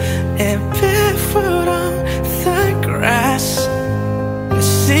and barefoot on the grass,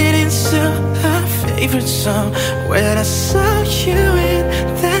 listening to our favorite song. When I saw you in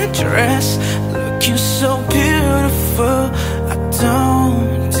that dress, looking so beautiful, I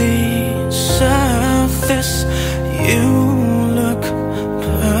don't deserve this. You look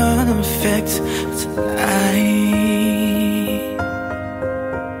perfect tonight.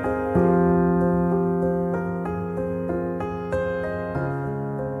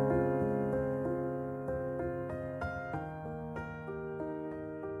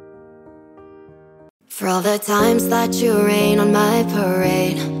 For all the times that you rain on my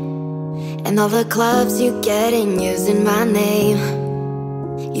parade, and all the clubs you get in using my name.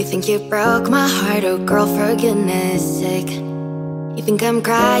 You think you broke my heart, oh girl, for goodness sake. You think I'm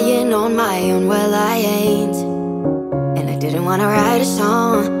crying on my own, well I ain't. And I didn't wanna write a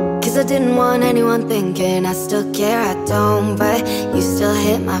song, 'cause I didn't want anyone thinking I still care, I don't. But you still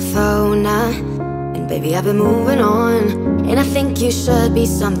hit my phone, and baby I've been moving on. And I think you should be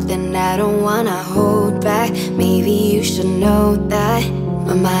something I don't wanna hold back. Maybe you should know that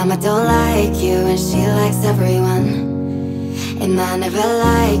my mama don't like you and she likes everyone. And I never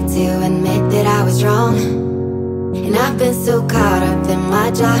liked to admit that I was wrong. And I've been so caught up in my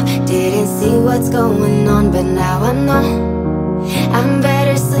job, didn't see what's going on, but now I know I'm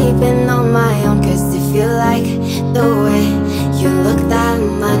better sleeping on my own. 'Cause if you like the way you look that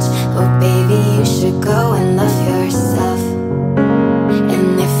much, oh baby you should go and love yourself. And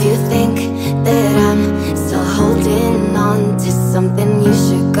if you think that I'm still holding on to something, you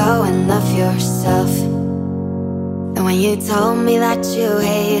should go and love yourself. And when you told me that you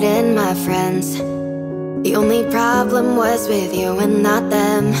hated my friends, the only problem was with you and not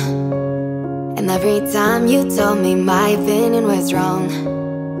them. And every time you told me my opinion was wrong,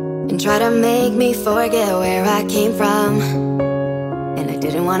 and try to make me forget where I came from. And I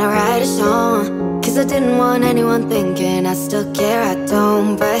didn't wanna write a song, 'cause I didn't want anyone thinking I still care, I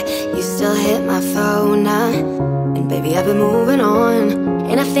don't. But you still hit my phone, and baby I've been moving on.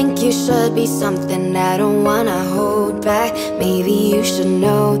 And I think you should be something I don't wanna hold back. Maybe you should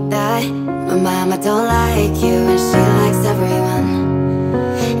know that my mama don't like you and she likes everyone.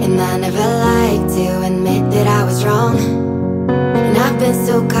 And I never liked to admit that I was wrong. And I've been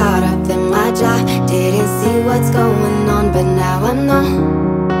so caught up in my job, didn't see what's going on, but now I know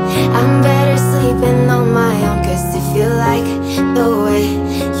I'm better sleeping on my own. 'Cause if you like the way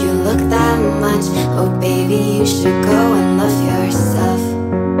you look that much, oh baby you should go and love yourself.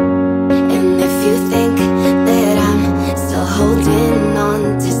 And if you think that I'm still holding on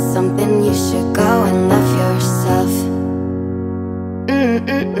to something, you should go and love yourself.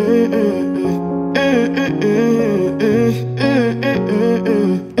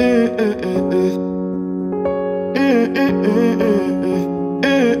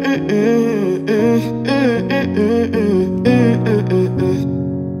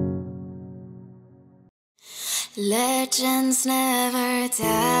 Legends never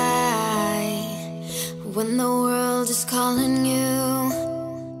die when the world is calling you.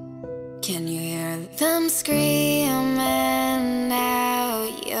 Can you hear them screaming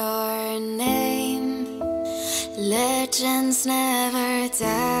out your name? Legends never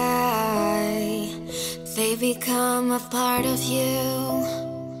die, they become a part of you.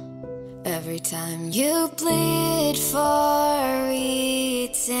 Every time you bleed for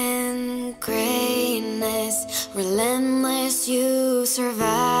eating greatness, relentless you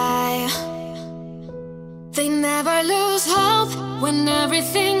survive. They never lose hope when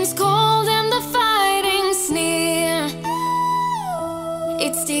everything's cold and the fighting's near.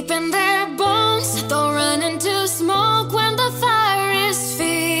 It's deep in their bones, they'll run into smoke when the fire is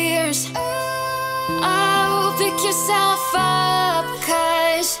fierce. Oh, pick yourself up,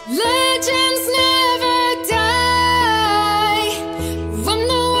 'cause legends never die when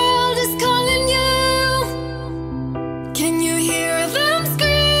the world is calling you. Can you hear them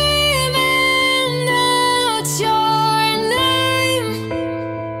scream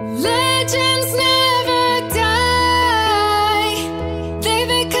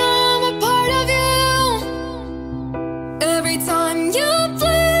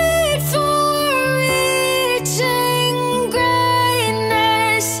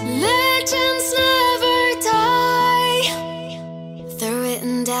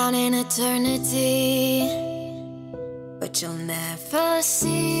down in eternity, but you'll never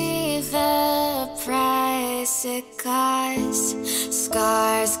see the price it costs.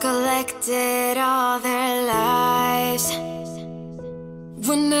 Scars collected all their lives.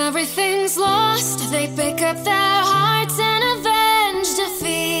 When everything's lost, they pick up their hearts and avenge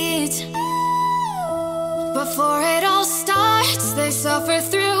defeat. Before it all starts, they suffer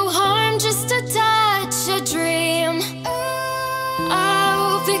through harm just to touch a dream.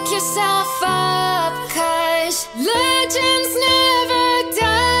 Oh, pick yourself up, 'cause legends never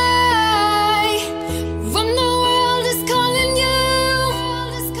die. When the world is calling you,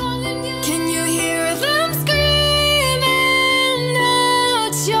 can you hear them screaming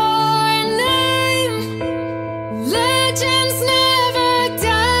out your name? Legends never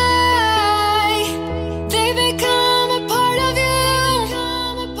die. They become a part of you.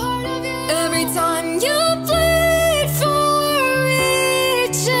 Every time you plead for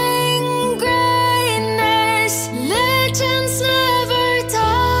reaching greatness, legends never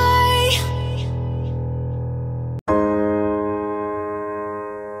die.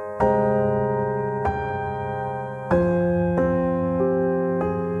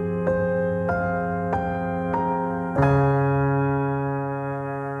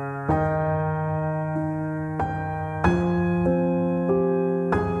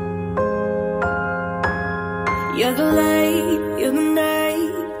 You're the light, you're the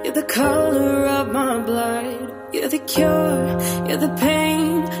night, you're the color of my blood. You're the cure, you're the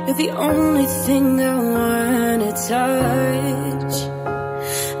pain, you're the only thing I wanna touch.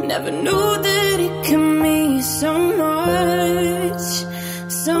 Never knew that it could mean so much,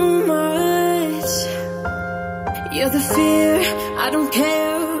 so much. You're the fear, I don't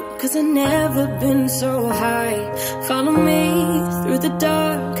care, 'cause I've never been so high. Follow me through the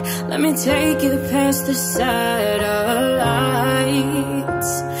dark, let me take you past the satellites.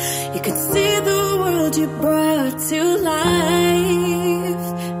 You can see the world you brought to life,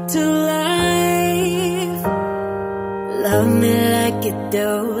 to life. Love me like you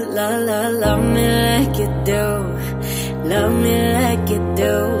do, la la, love me like you do. Love me like you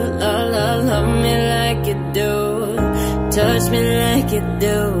do, la la, love me like you do. Touch me like you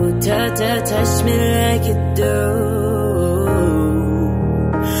do, touch me like you do.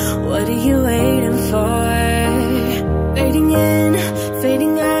 What are you waiting for? Fading in,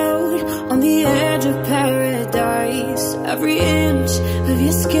 fading out, on the edge of paradise. Every inch of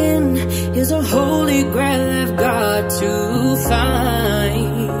your skin is a holy grail I've got to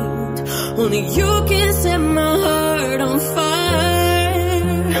find. Only you can set my heart on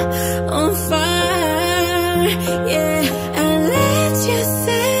fire, on fire, yeah. And let you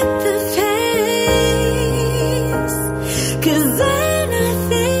set the pace, 'cause then I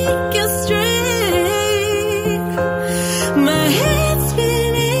think you're straight. My head's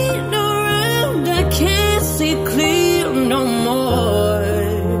spinning around, I can't see clear no more.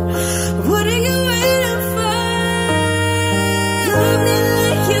 What are you waiting for? Love me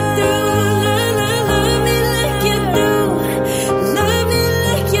like you do, la la, love me like you do. Love me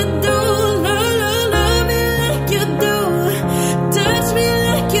like you do, la la, love me like you do. Touch me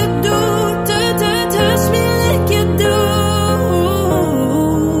like you do, touch me like you do.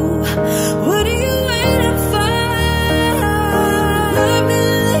 What are you waiting for? Love me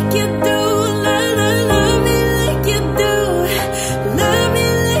like you do, la la, love me like you do. Love me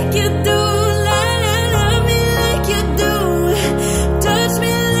like you do, la la, love me like you do. Touch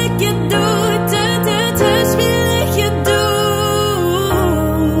me like you do, touch me like you do.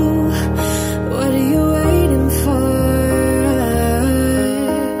 What are you waiting for?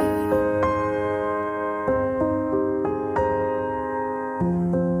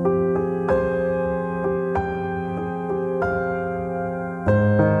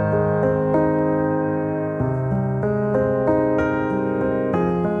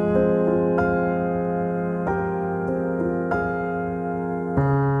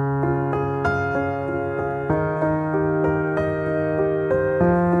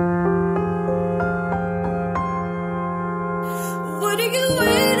 What are you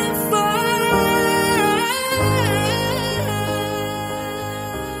waiting for?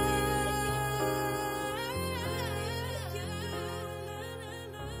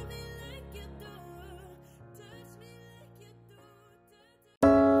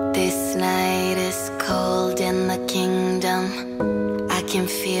 This night is cold in the kingdom. I can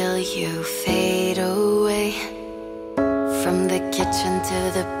feel you fade away. From the kitchen to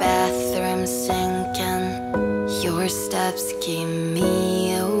the bathroom sinking, your steps keep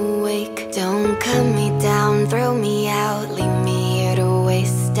me awake. Don't cut me down, throw me out, leave me here to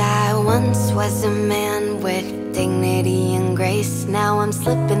waste. I once was a man with dignity and grace. Now I'm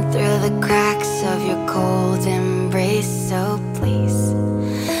slipping through the cracks of your cold embrace. So please,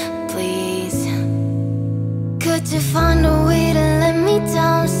 please, could you find a way to let me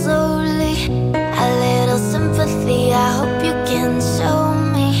down slowly? A little sympathy, I hope you can show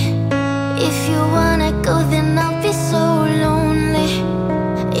me. If you wanna go, then I'll be so lonely.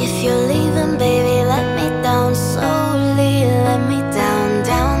 If you're leaving, baby, let me down slowly. Let me down,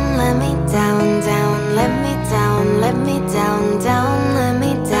 down, let me down, down. Let me down, let me down, down. Let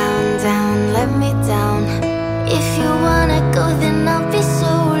me down, down, let me down. If you wanna go, then I'll be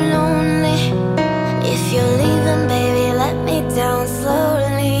so lonely. If you're leaving, baby, let me down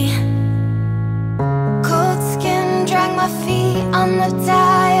slowly. Cold skin, drag my feet on the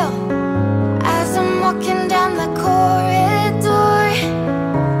dial as I'm walking down the corridor.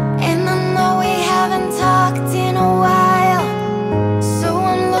 And I know we haven't talked in a while, so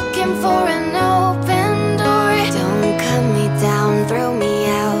I'm looking for an open door. Don't cut me down, throw me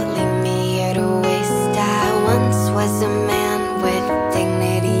out, leave me here to waste. I once was a man with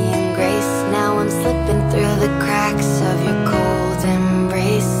dignity and grace. Now I'm slipping through the cracks of your cold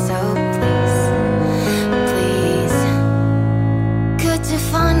embrace. So please, please, could you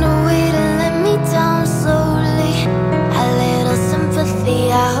find a way to let me down slowly? A little sympathy,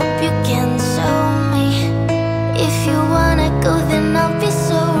 I hope you can show me. If you wanna go, then I'll be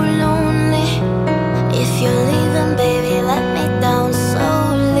so lonely. If you're leaving, baby, let me down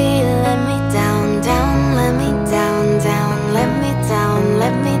slowly. Let me down, down, let me down, down. Let me down,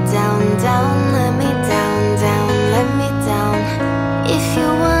 let me down, down. Let me down, down, let me down. If you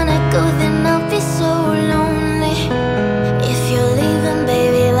wanna go, then I'll be so lonely. If you're leaving,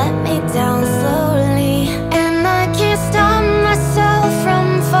 baby, let me down slowly. And I can't stop myself from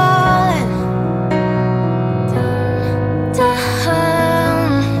falling down.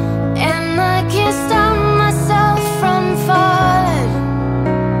 And I can't stop myself from falling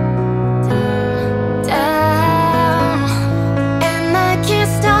down. And I can't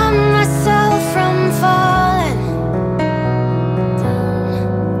stop myself from falling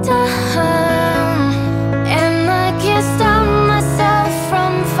down. And I can't stop myself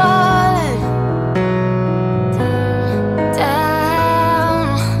from falling down.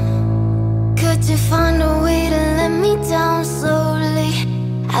 Could you find a way to let me down slowly?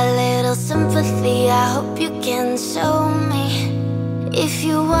 A little sympathy, I hope you can show me. If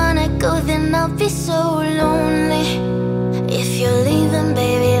you wanna go, then I'll be so lonely. If you're leaving,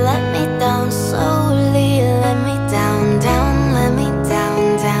 baby, let me down slowly. Let me down, down, let me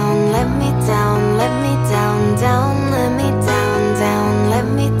down, down. Let me down, let me down, down. Let me down, down, let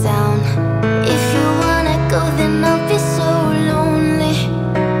me down. If you wanna go, then I'll be so lonely.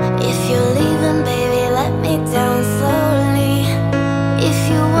 If you're leaving, baby, let me down slowly. If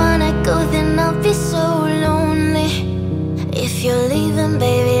you wanna go, then I'll be so lonely. If you're leaving,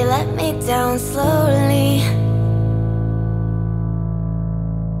 baby, let me down slowly.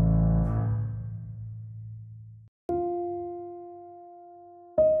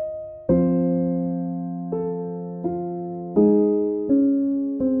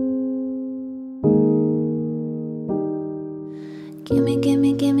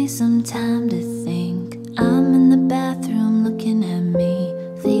 Give me some time to think. I'm in the bathroom looking at me.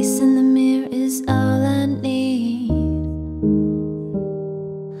 Face in the mirror is all I need.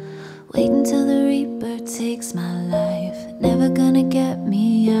 Wait until the Reaper takes my life. Never gonna get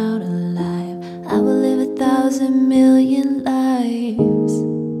me out alive. I will live 1,000 million lives.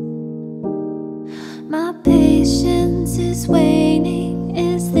 My patience is waning.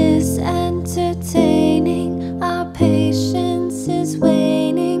 Is this entertaining? Our patience is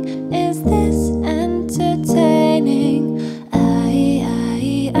waning. Is this entertaining?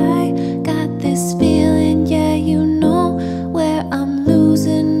 I got this feeling, yeah, you know, where I'm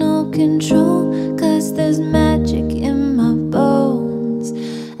losing all control. 'Cause there's magic in my bones.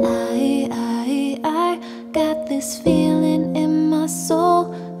 I got this feeling in my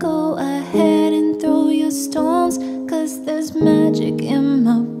soul. Go ahead and throw your stones, 'cause there's magic in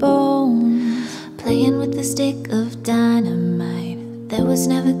my bones. Playing with a stick of dynamite. There was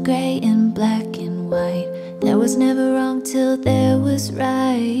never grey and black and white. There was never wrong till there was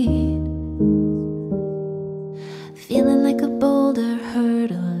right. Feeling like a boulder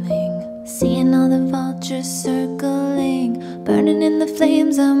hurtling. Seeing all the vultures circling. Burning in the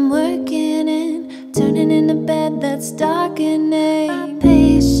flames I'm working in. Turning in a bed that's darkening. My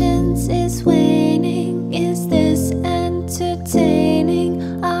patience is waning. Is this entertaining?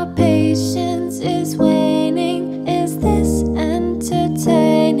 Our patience is waning. Is this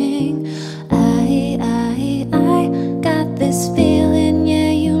entertaining? I got this feeling,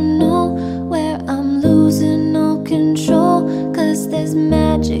 yeah, you know, where I'm losing all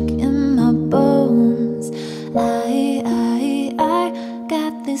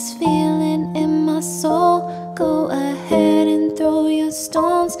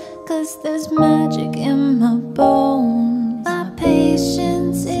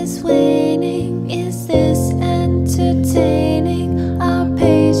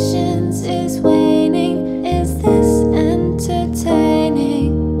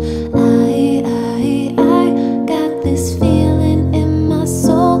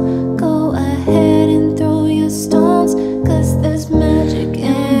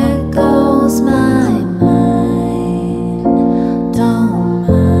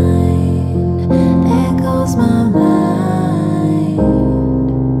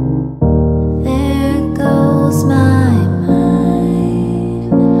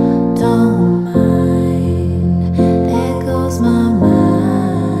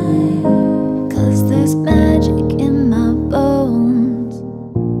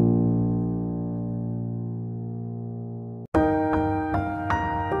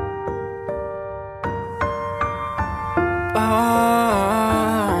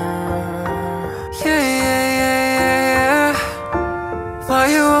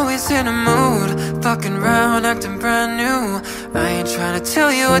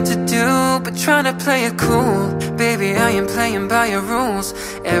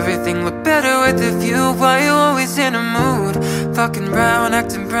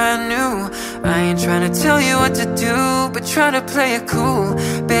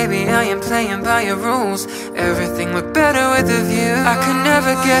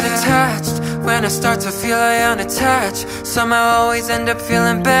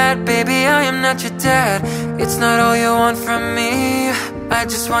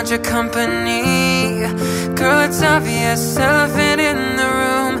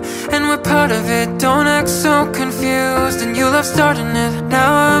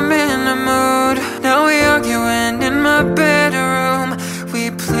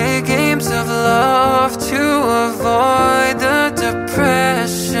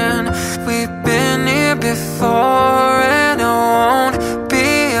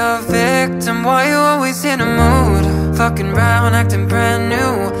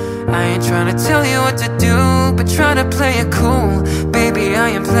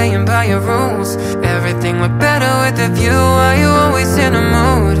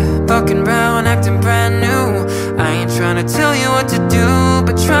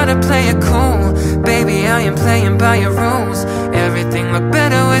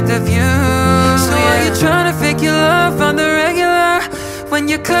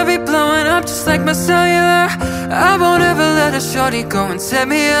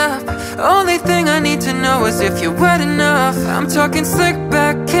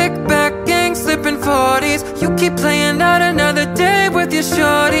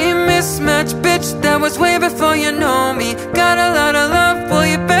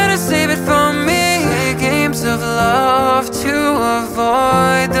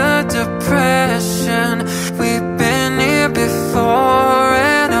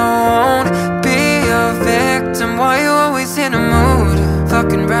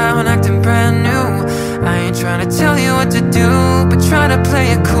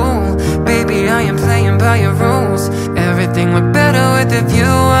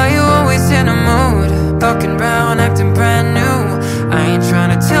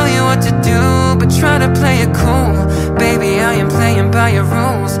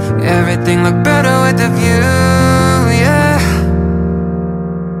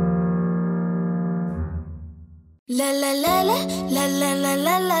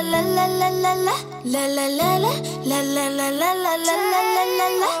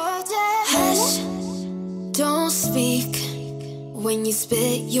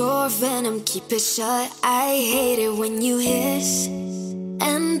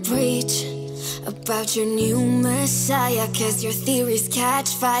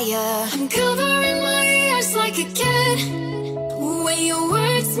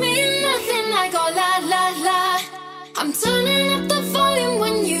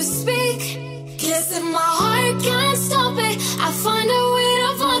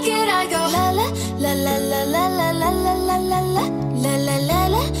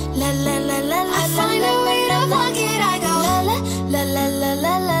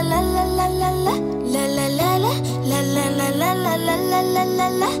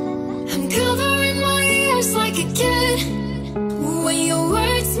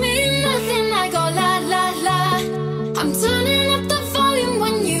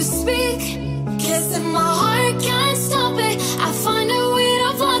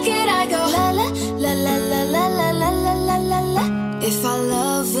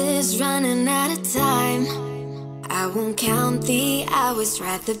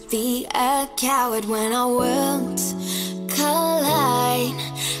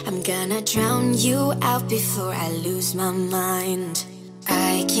I'm gonna drown you out before I lose my mind.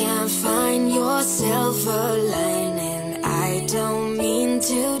 I can't find your silver lining. I don't mean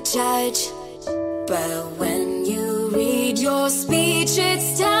to judge, but when you read your speech,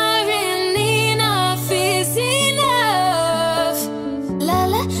 it's tiring. Enough is enough. La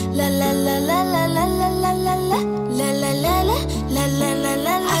la la la la la la la la la la la la la la la la la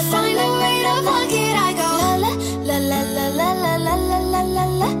la. I find a way to block it. I go la la la la la la la la la la la la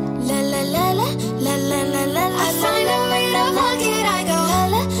la la la la la la. I find a way to block it. I go la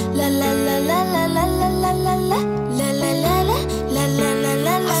la la la la la la la la la la la la la la la la.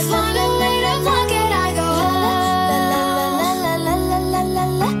 I find a way to block it. I go la la la la la la la la la la la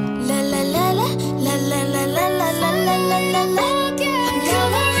la la la la la la la la. I'm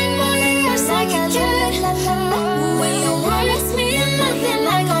covering my ears like a kid. When your words mean nothing, I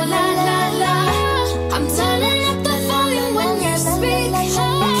go la la la. I'm turning up the volume when you speak.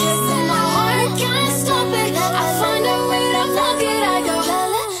 Kissing my heart, can't stop it. I find a way to block it. I go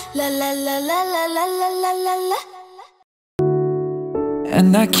la la la la la la la la la. And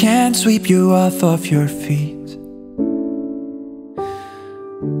I can't sweep you off of your feet.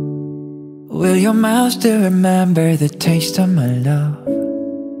 Will your mouth still remember the taste of my love?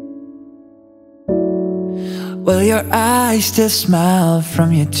 Will your eyes still smile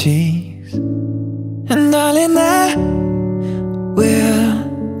from your cheeks? And darling, I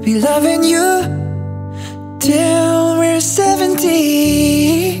will be loving you till we're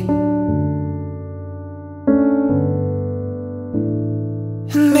 70.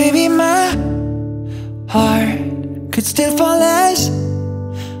 And maybe my heart could still fall as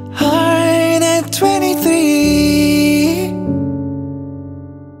hard at 23.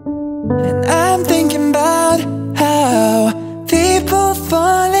 And I'm thinking about how people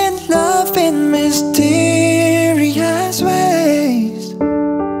fall in love in mysterious ways.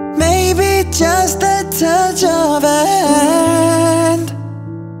 Maybe just the touch of a hand.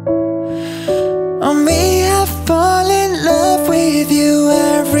 Or me, I fall in love with you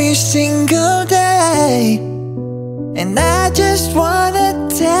every single day. And I just wanna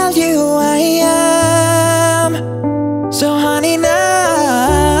tell you I am. So honey,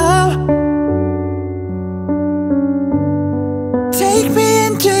 now take me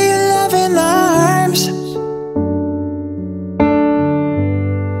into your loving arms.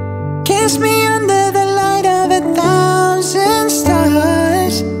 Kiss me under the light of 1,000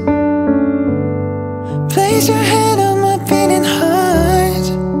 stars. Place your head on my beating heart.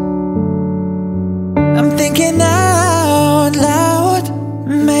 I'm thinking out loud.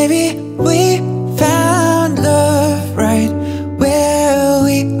 Maybe we found love right where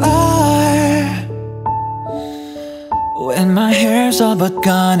we are. When my hair's all but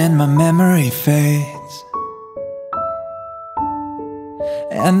gone and my memory fades,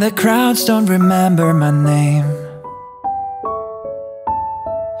 and the crowds don't remember my name.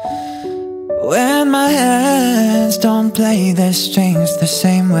 When my hands don't play the strings the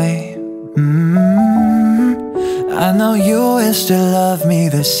same way, I know you will still love me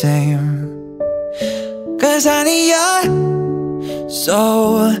the same. 'Cause honey, your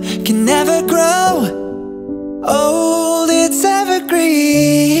soul can never grow old, it's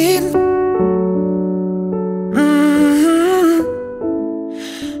evergreen.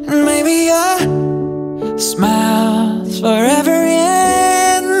 And maybe your smile's forever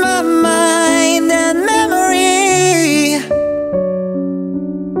in my mind and memory.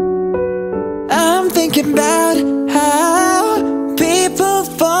 I'm thinking about how people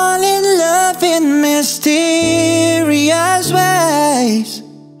fall in love in mysterious ways.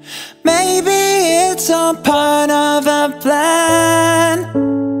 Maybe it's all part of a plan.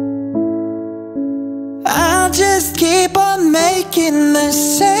 I'll just keep on making the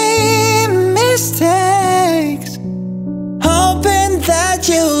same mistakes, hoping that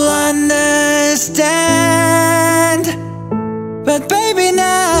you'll understand. But baby,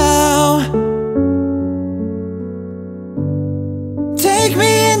 now take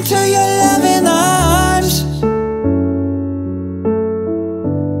me into your loving arms.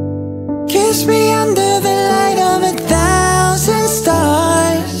 Kiss me under the light of 1,000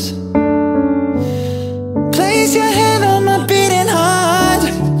 stars. Place your hand on my beating heart.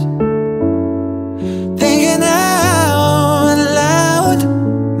 Thinking out loud.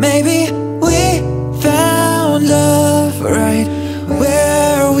 Maybe we found love right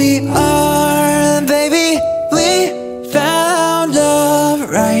where we are. Baby, we found love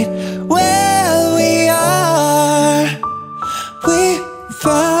right where we are. We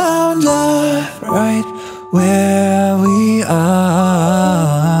found love right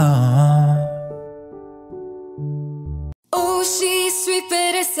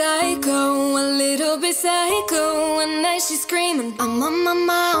on my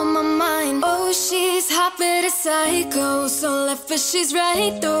mind. Oh, she's hot but a psycho, so left but she's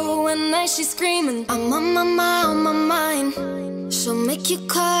right though. One night she's screaming, I'm on my mind. She'll make you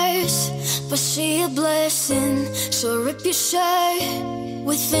curse, but she a blessing. She'll rip your shirt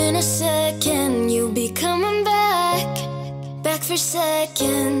within a second. You'll be coming back for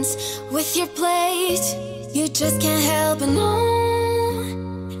seconds with your plate. You just can't help it, no.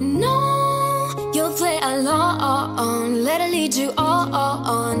 You'll play along, let her lead you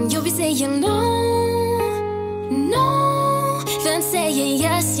on. You'll be saying no, then saying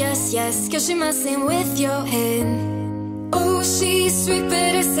yes, cause she messing with your head. Oh, she's sweet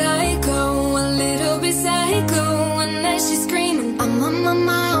but a psycho, a little bit psycho. One night she's screaming, I'm on my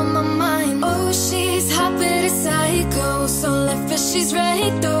mind. Oh, she's hot but a psycho, so left but she's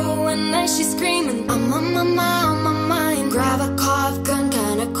right though. One night she's screaming, I'm on my mind. Grab a cough gun,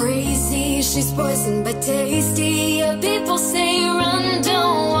 kinda crazy. She's poison but tasty. Yeah, people say run,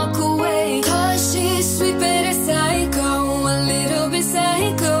 don't walk away. Cause she's sweet but a psycho, a little bit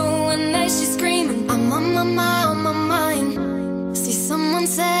psycho. One night she's screaming, I'm on my mind. See, someone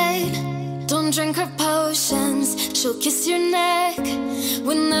said, don't drink her potions. She'll kiss your neck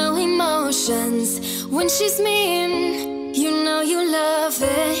with no emotions. When she's mean, you know you love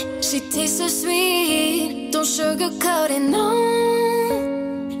it. She tastes so sweet, don't sugarcoat it, no.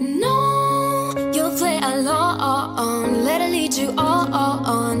 You'll play along, let her lead you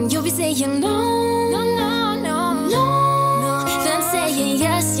on. You'll be saying no, then saying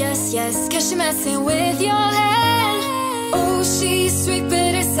yes, cause she messing with your head. Oh, she's sweet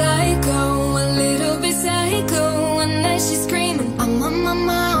but a psycho, a little bit psycho. One night she's screaming, I'm on my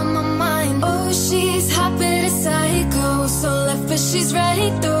mind. Oh, she's hot but a psycho, so left but she's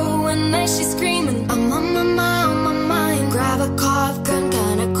right though. One night she's screaming, I'm on my mind. Grab a cough gun,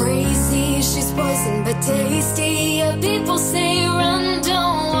 kinda crazy. She's poison but tasty. Yeah, people say run,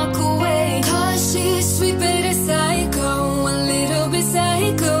 don't walk away. Cause she's sweet but a psycho, a little bit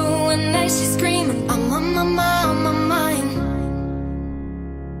psycho. One night she's screaming, I'm on my mind.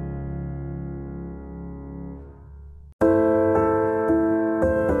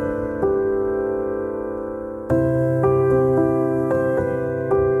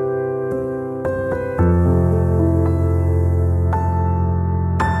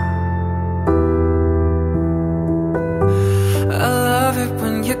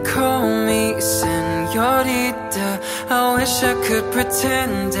 I wish I could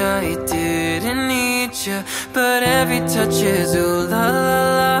pretend I didn't need you, but every touch is ooh la la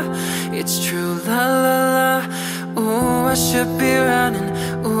la. It's true la la la. Ooh, I should be running.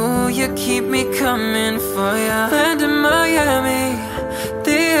 Ooh, you keep me coming for ya. Land in Miami,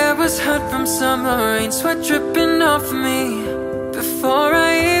 the air was hot from summer rain, sweat dripping off me before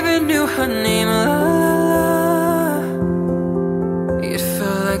I even knew her name. La la la. It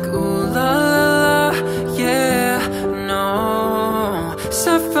felt like ooh la la, yeah.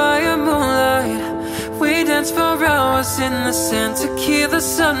 Sapphire moonlight, we danced for hours in the sand to keep the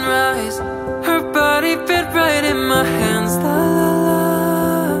sunrise. Her body fit right in my hands, la la la.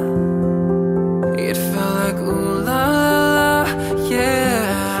 It felt like ooh la la,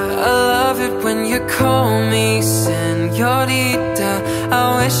 yeah. I love it when you call me señorita. I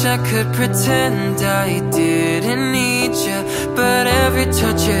wish I could pretend I didn't need you, but every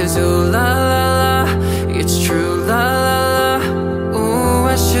touch is ooh la la la. It's true la la la.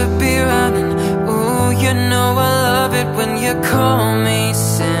 I should be running. Ooh, you know I love it when you call me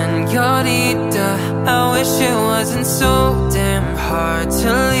señorita. I wish it wasn't so damn hard to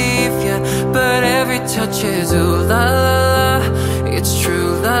leave ya, but every touch is ooh la la la. It's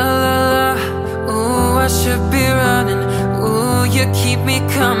true la la la. Ooh, I should be running. Ooh, you keep me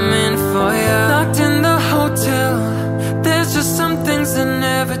coming for ya. Locked in the hotel, there's just some things that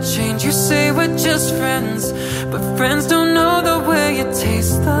never change. You say we're just friends, but friends don't know the way you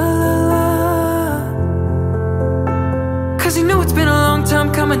taste, la la la. Cause you know it's been a long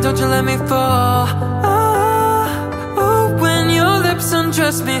time coming, don't you let me fall. Oh, when your lips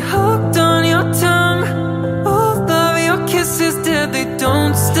undress me, hooked on your tongue. Oh, love, your kisses deadly,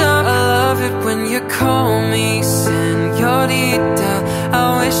 don't stop. I love it when you call me señorita. I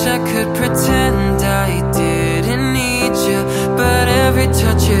wish I could pretend I didn't need you, but every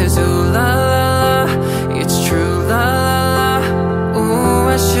touch is ooh la la la. It's true la la la. Ooh,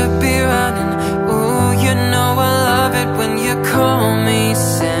 I should be running. Ooh, you know I love it when you call me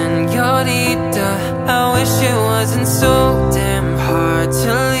señorita. I wish it wasn't so damn hard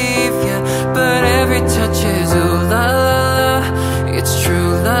to leave ya, but every touch is ooh la la la. It's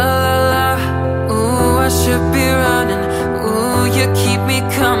true la la la. Ooh, I should be running. Ooh, you keep me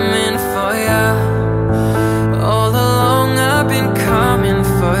coming for ya.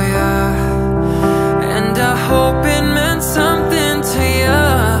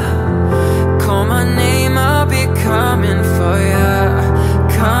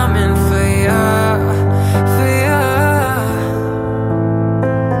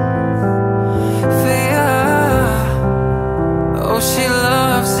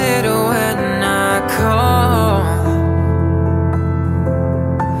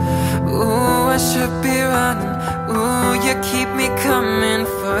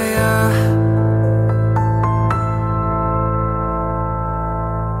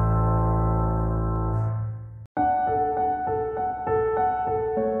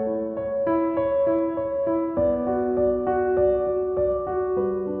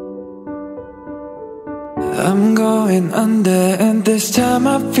 I'm going under, and this time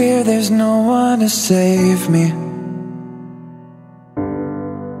I fear there's no one to save me.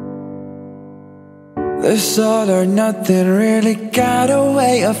 This all or nothing really got a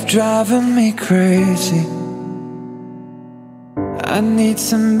way of driving me crazy. I need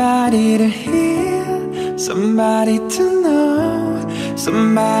somebody to hear, somebody to know,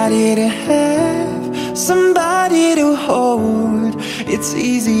 somebody to have, somebody to hold. It's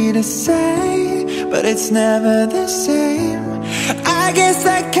easy to say, but it's never the same. I guess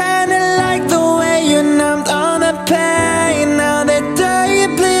I kinda like the way you numbed on the pain. Now the day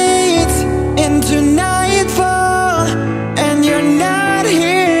bleeds into nightfall, and you're not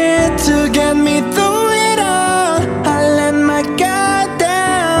here to get me through it all. I let my guard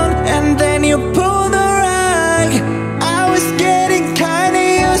down, and then you pull the rug. I was getting kinda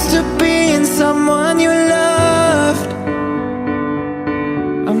used to being someone you loved.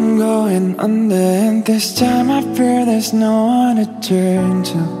 I'm going under, and this time I fear there's no one to turn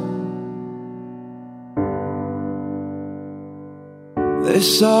to.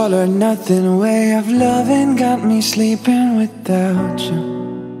 This all or nothing way of loving got me sleeping without you.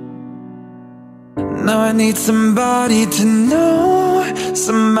 Now I need somebody to know,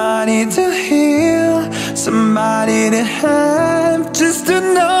 somebody to heal, somebody to have, just to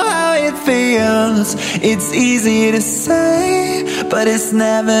know how it feels. It's easy to say, but it's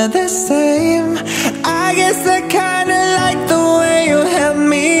never the same. I guess I kinda like the way you help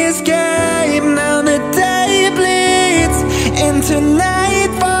me escape. Now the day bleeds into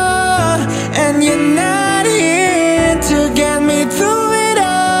nightfall, and you're not here to get me through it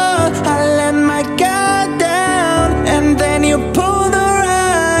all. I let my guard down, and then you pull the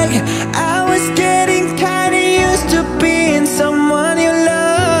rug. I was getting kinda used to being someone you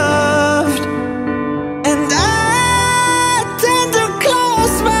loved, and I tend to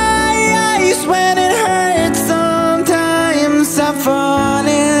close my eyes when it hurts. Sometimes I fall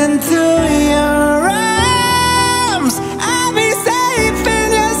into your arms. I'll be safe in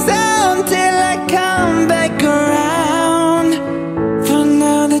your sound till I come back around. For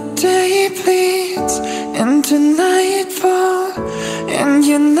now the day bleeds into nightfall, and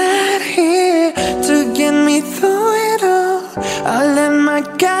you're not here to get me through it all. I let my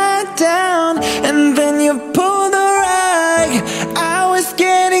guard down, and then you pull the rug. I was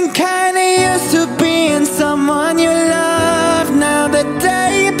getting kinda used to being someone you love. Now the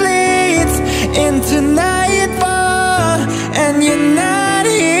day bleeds into nightfall, and you're not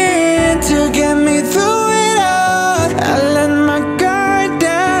here to get me through it all. I let my guard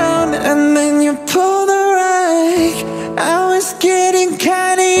down, and then you pull the rug. I was getting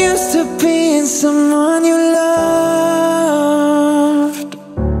kinda used to being someone you loved.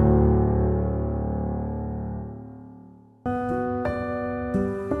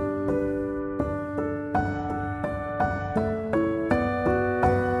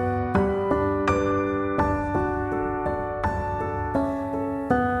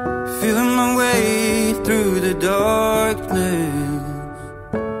 Feeling my way through the darkness,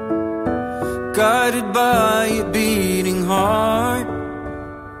 guided by a beating heart.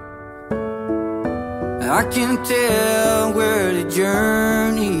 I can tell where the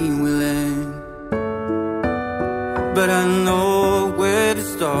journey will end, but I know where to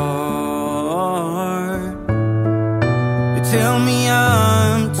start. They tell me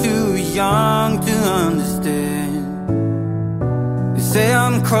I'm too young to understand. They say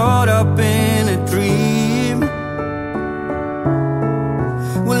I'm caught up in a dream.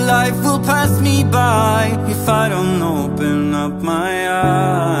 Well, life will pass me by if I don't open up my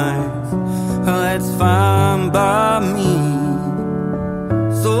eyes. Well, that's fine by me.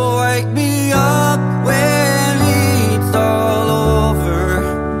 So wake me up when it's all over,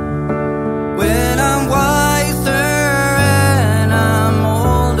 when I'm wiser and I'm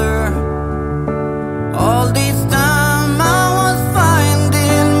older. All this time I was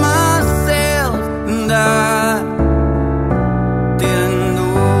finding myself, and I didn't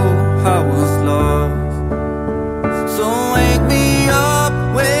know I was lost. So wake me up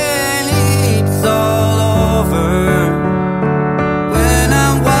when it's all over, when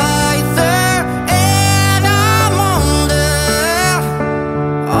I'm wiser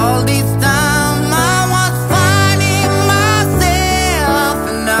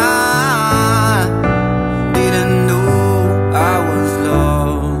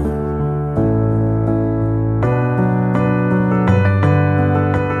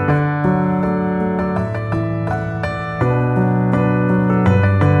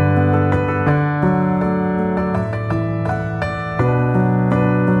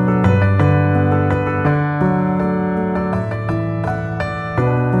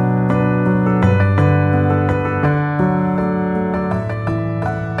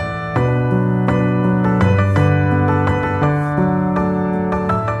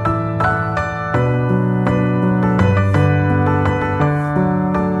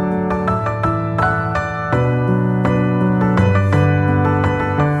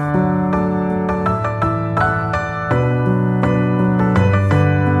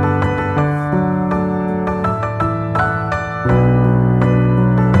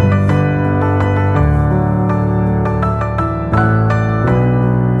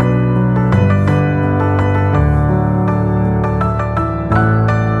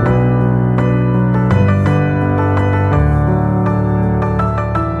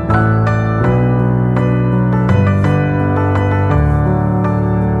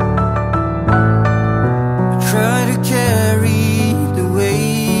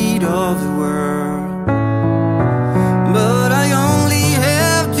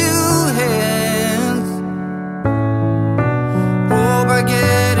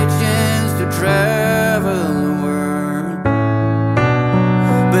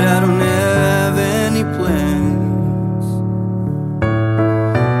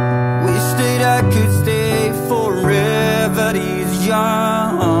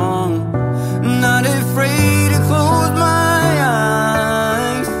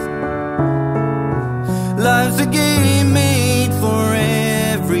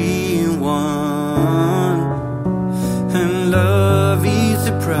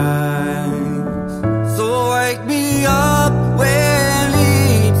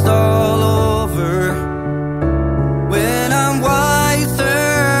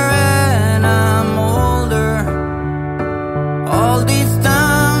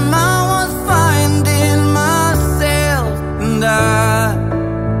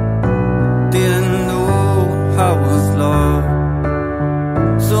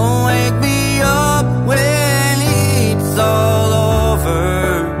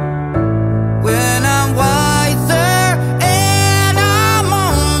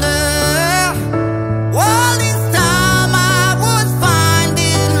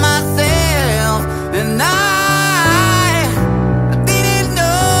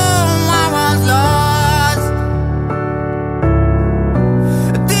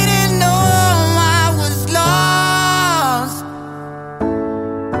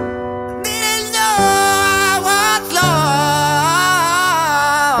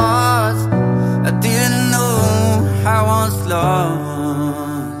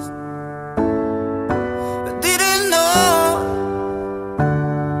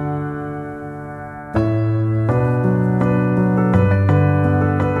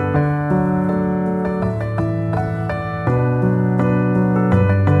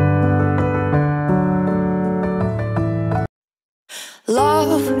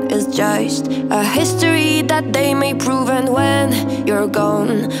is just a history that they may prove. And when you're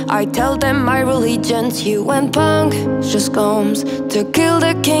gone, I tell them my religion's you. When punk just comes to kill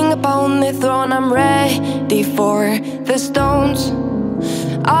the king upon the throne, I'm ready for the stones.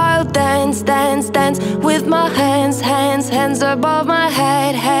 I'll dance, dance, dance with my hands, hands, hands above my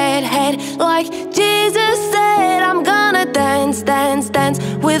head, head, head. Like Jesus said, I'm gonna dance, dance, dance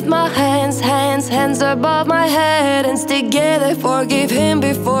with my hands, hands, hands above my head. And stick together, forgive him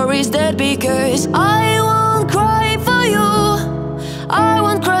before he's dead. Because I won't cry for you, I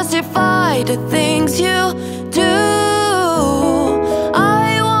won't crucify the things you do.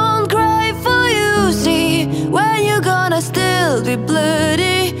 I won't cry for you, see, when you're gonna still be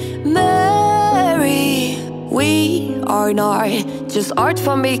bloody Mary. We are not just art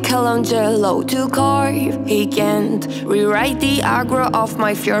from Michelangelo to carve. He can't rewrite the aggro of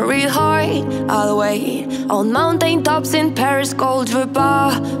my fury heart. I'll wait on mountain tops in Paris quand je veux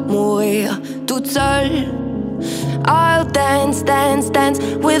pas mourir toute seule. I'll dance, dance, dance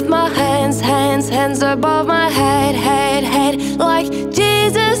with my hands, hands, hands above my head, head, head. Like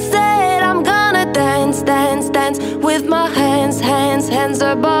Jesus said, I'm gonna dance, dance, dance with my hands, hands, hands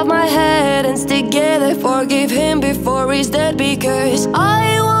above my head. And stick together, forgive him before he's dead. Because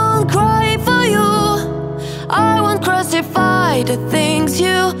I won't cry for you, I won't crucify the things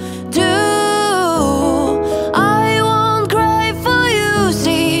you do. I won't cry for you,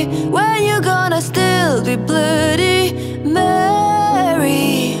 see, when you're gonna still be bloody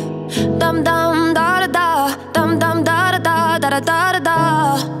Mary. Dum dum da da da, dum dum da da da da da da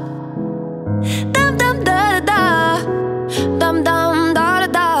da. Dum dum da da da, dum dum da da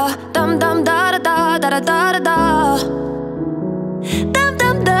da, dum dum da da da da da da da. Dum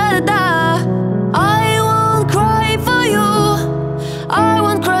dum da da. I won't cry for you, I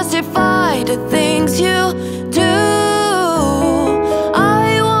won't crucify the things you do.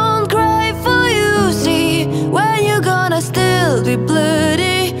 I won't cry for you, see, when you're gonna still be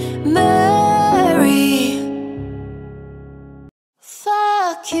bloody Mary.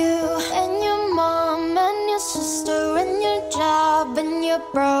 Fuck you and your mom and your sister and your job and your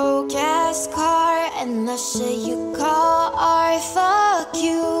broke ass car and the shit you call art. Fuck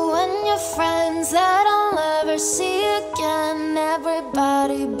you and your friends that I'll never see again.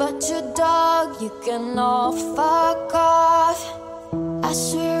 Everybody but your dog, you can all fuck off. I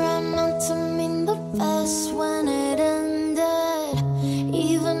swear I meant to mean the best when it ended.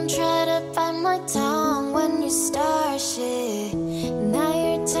 Even tried to bite my tongue when you start shit. Now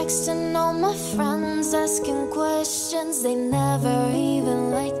you're texting all my friends, asking questions. They never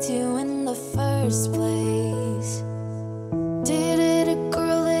even liked you in the first place. Did it a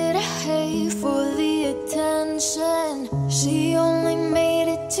girl that I hate for the attention? She only made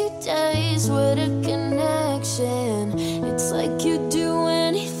it 2 days with a connection. It's like you do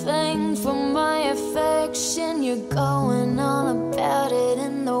anything for my affection. You're going on about it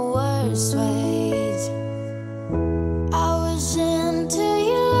in the worst ways. I was into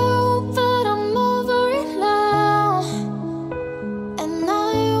you, but I'm over it now. And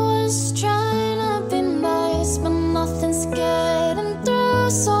I was trying to be nice, but nothing's getting through.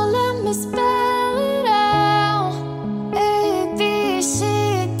 So let me spell it out. A, B,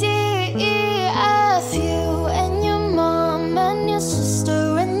 C, D, E, F. You and your mom and your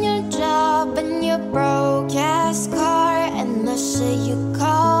sister and your job and your broke ass car and the shit you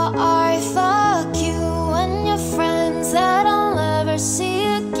call art. Fuck you and your friends that I'll never see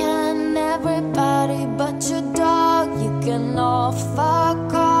again. Everybody but your dog, you can all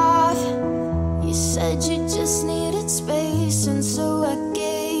fuck off. You said you just needed space, and so I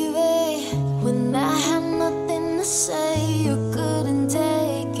gave it. When I had nothing to say, you couldn't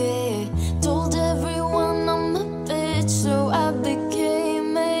take it. Told everyone I'm a bitch, so I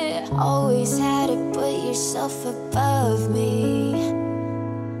became it. Always had to put yourself above me.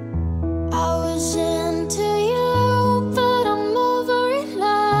 I was into you, but I'm over it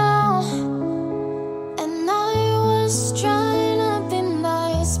now. And I was trying to be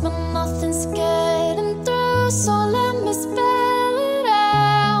nice, but nothing's getting through. So let me spell it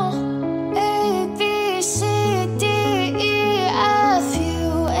out. A, B, C, D, E, F.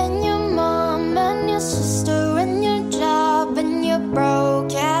 You and your mom and your sister and your job and your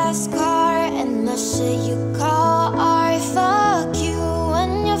broke ass car and the shit you call art. Fuck you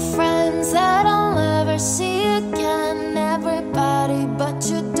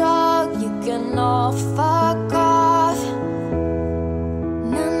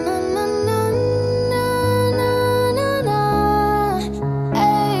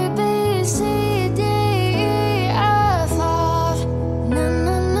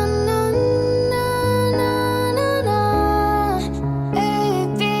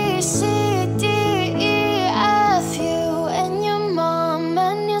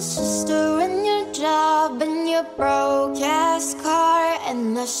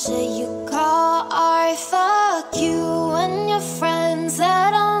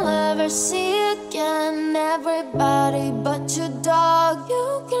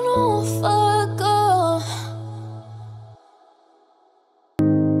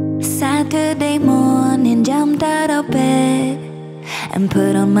and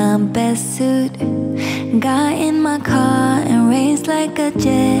put on my best suit. Got in my car and raced like a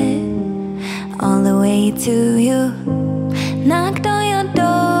jet all the way to you. Knocked on your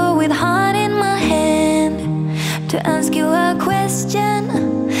door with heart in my hand to ask you a question,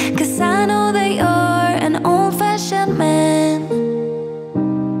 'cause I know that you're an old-fashioned man.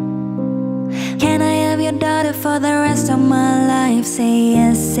 Can I have your daughter for the rest of my life? Say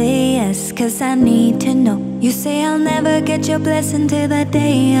yes, 'cause I need to know. You say I'll never get your blessing till the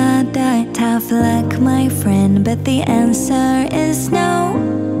day I die. Tough luck, my friend, but the answer is no.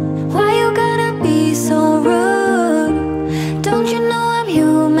 Why you gotta be so rude? Don't you know I'm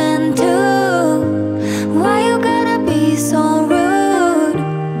human too? Why you gotta be so rude?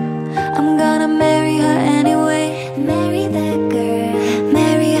 I'm gonna marry her anyway. Marry that girl.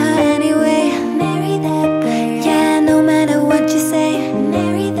 Marry her anyway. Marry that girl. Yeah, no matter what you say.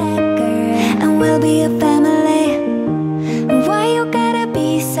 Marry that girl. And we'll be a family. Why you gotta be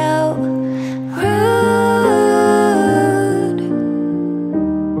so rude?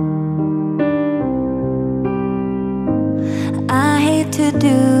 I hate to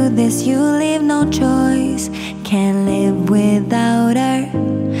do this, you leave no choice. Can't live without her.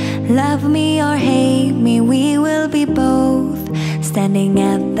 Love me or hate me, we will be both standing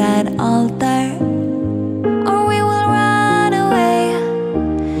at that altar. Or we will run away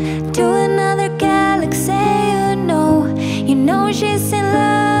to another galaxy. You know she's in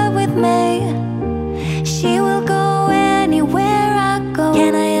love with me. She will go anywhere I go.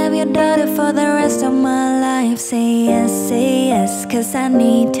 Can I have your daughter for the rest of my life? Say yes, 'cause I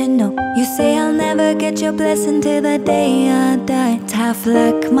need to know. You say I'll never get your blessing till the day I die. Tough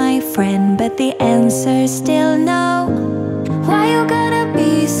luck, my friend, but the answer's still no. Why you gotta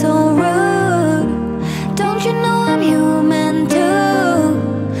be so rude? Don't you know I'm human too?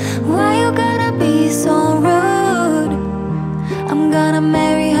 Why you gotta be so rude? I'm gonna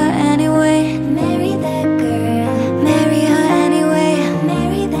marry her anyway. Marry that girl. Marry her anyway.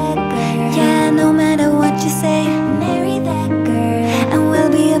 Marry that girl. Yeah, no matter what you say. Marry that girl. And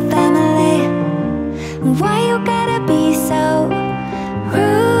we'll be a family. Why you gotta be so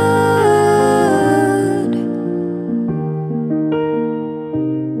rude?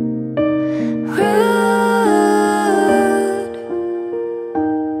 Rude.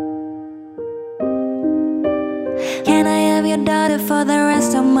 Can I have your daughter for the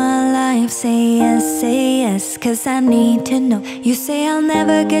rest of my life? Say yes, 'cause I need to know. You say I'll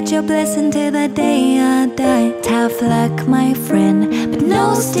never get your blessing till the day I die. Tough luck, my friend, but no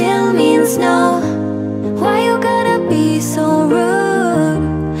still means no. Why you gotta be so rude?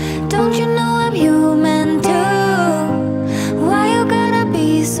 Don't you know I'm human too? Why you gotta be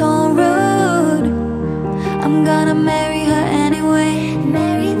so rude? I'm gonna marry her anyway.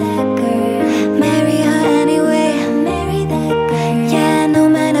 Marry that girl. Marry her anyway. Marry that girl. Yeah, no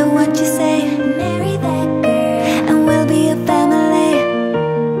matter what you say. Marry that girl. And we'll be a family.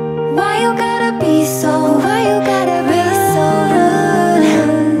 Why you gotta be so? Why you gotta be so rude?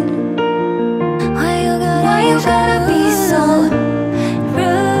 Why you gotta be so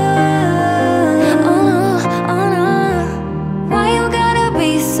rude? Oh no. Why you gotta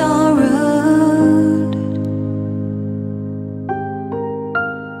be so rude?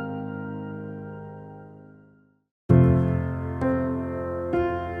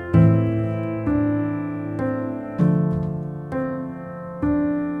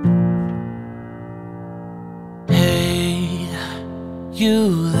 Hey, you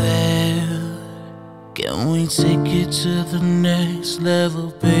there? Can we take it to the next level,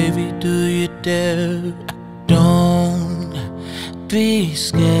 baby? Do you dare? Don't be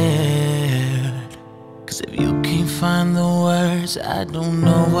scared, 'cause if you can't find the words, I don't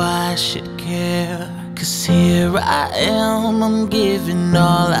know why I should care. 'Cause here I am, I'm giving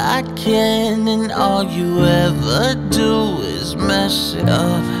all I can, and all you ever do is mess it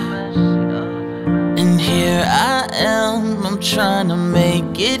up. And here I am, I'm trying to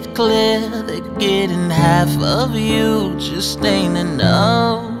make it clear that getting half of you just ain't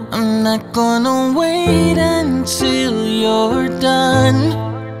enough. I'm not gonna wait until you're done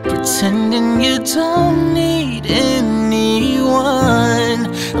pretending you don't need anyone.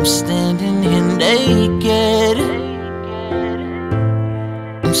 I'm standing here naked.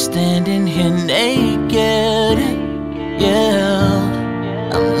 I'm standing here naked. Yeah,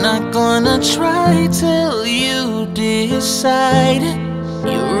 I'm not gonna try till you decide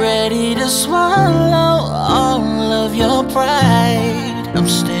you're ready to swallow all of your pride. I'm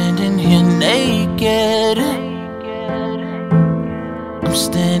standing here naked. I'm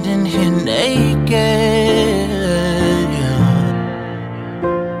standing here naked.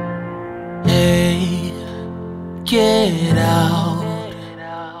 Hey, get out.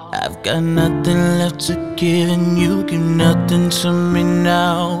 I've got nothing left to give, and you give nothing to me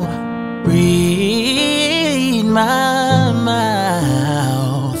now. Read my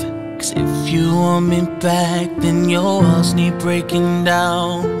mouth, 'cause if you want me back, then your walls need breaking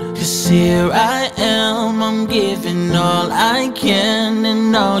down. 'Cause here I am, I'm giving all I can,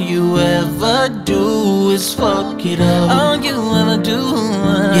 and all you ever do is fuck it up. All you ever do,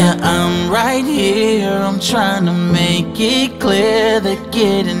 yeah, I'm right here. I'm trying to make it clear that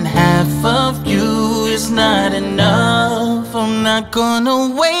getting half of you is not enough. I'm not gonna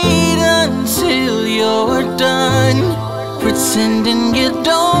wait until you're done pretending you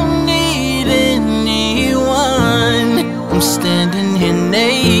don't need anyone. I'm standing here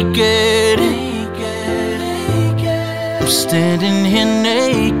naked. I'm standing here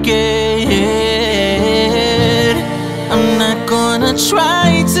naked. I'm not gonna try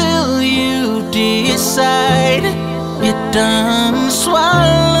till you decide you're done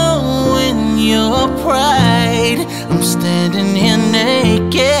swallowing your pride. I'm standing here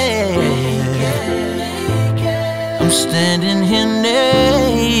naked. I'm standing here naked.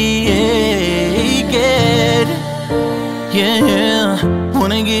 Yeah,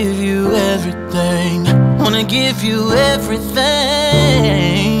 wanna give you everything. Wanna give you everything.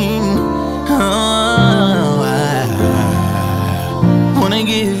 Oh, wanna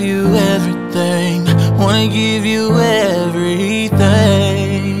give you everything. Wanna give you everything.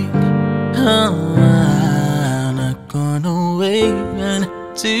 Oh, I'm not gonna wait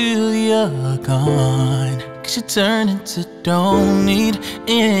until you're gone, 'cause you turn into don't need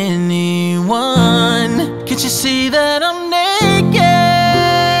anyone. Can't you see that I'm naked?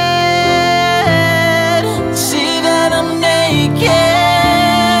 See that I'm naked.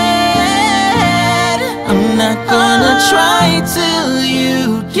 I'm not gonna try till you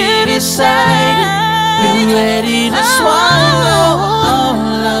decide you're ready to swallow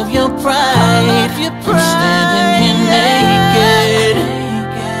all of your pride. I'm standing here naked.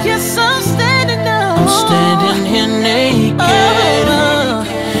 Yes, I'm standing up. I'm standing here naked.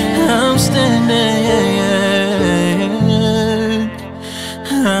 I'm standing.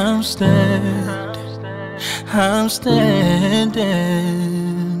 I'm standing.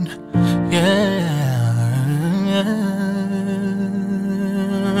 Yeah.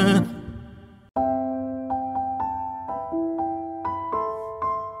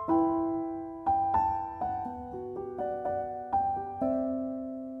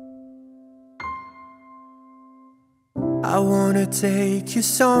 I wanna take you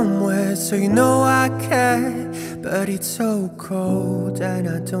somewhere so you know I care, but it's so cold and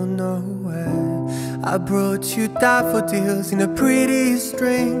I don't know where. I brought you daffodils in a pretty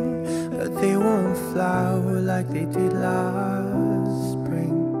string, but they won't flower like they did last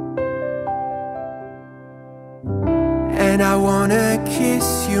spring. And I wanna kiss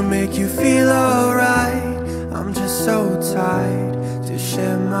you, make you feel alright. I'm just so tired to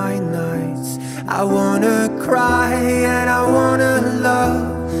share my nights. I wanna cry and I wanna love,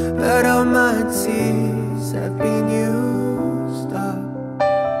 but all my tears have been used up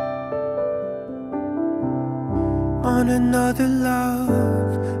on another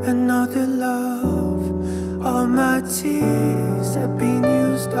love, another love. All my tears have been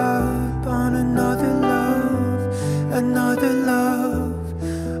used up on another love, another love.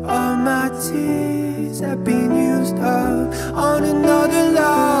 All my tears have been used up on another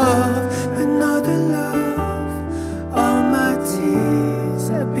love, another love. All my tears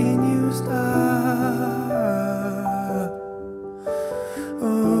have been used up.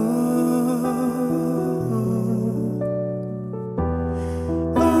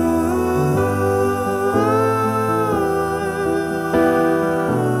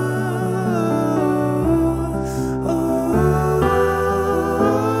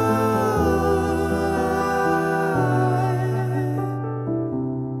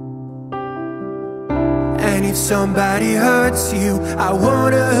 If somebody hurts you, I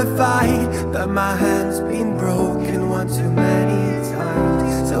wanna fight, but my hand's been broken one too many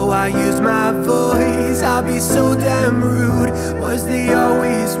times. So I use my voice, I'll be so damn rude. Words they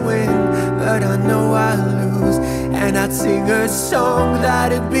always win, but I know I lose. And I'd sing a song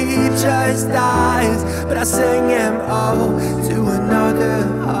that'd be just eyes, but I sang them all to another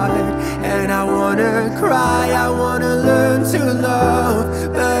heart. And I wanna cry, I wanna learn to love,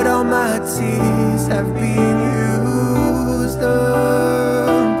 but all my tears have been used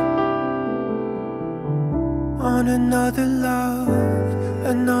up on another love,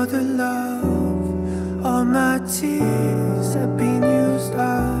 another love. All my tears have been used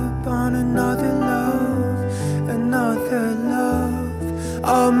up on another love, another love.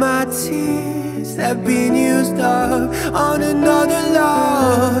 All my tears have been used up on another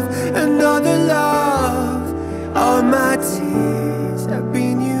love,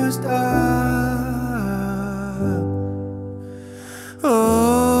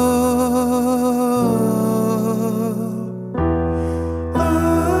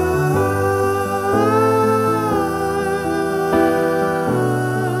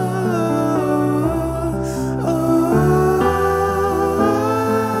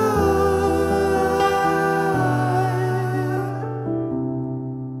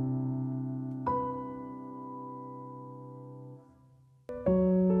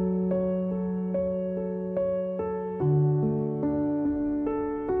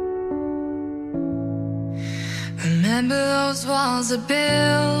 Remember those walls I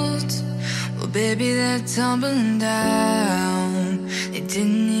built? Well, baby, they're tumbling down. They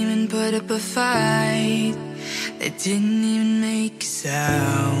didn't even put up a fight. They didn't even make a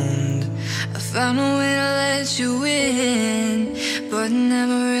sound. I found a way to let you in, but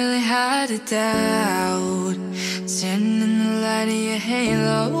never really had a doubt. Standing in the light of your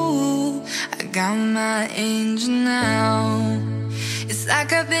halo, I got my angel now. It's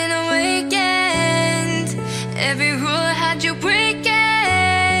like I've been awakened. Every rule I had you breaking.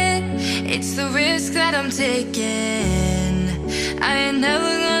 It's the risk that I'm taking. I ain't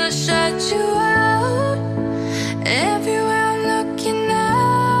never gonna shut you out. Everywhere I'm looking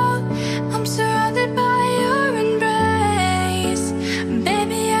now, I'm surrounded by your embrace.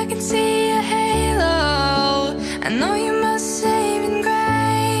 Baby, I can see your halo. I know you must save in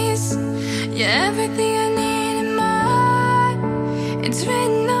grace. You're everything I need in my heart. It's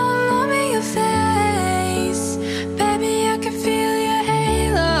written all over your face. Baby, I can feel your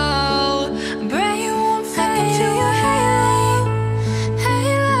halo. Pray you won't fade. I can feel your halo.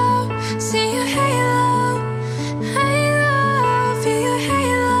 Halo, see your halo. Halo, feel your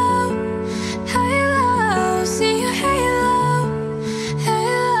halo. Halo, see your halo.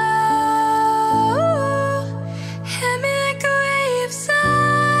 Halo, hit me like a ray of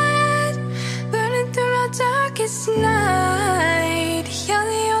sun, burning through my darkest night. You're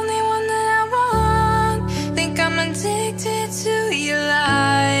the only one that I want. Think I'm addicted to your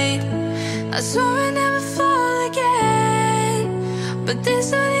light. I swore I'd never fall again, but this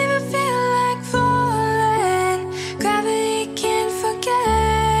don't even feel like falling. Gravity can't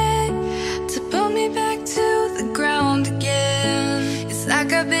forget to pull me back to the ground again. It's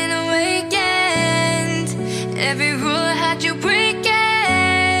like I've been awakened. Every rule I had you breaking.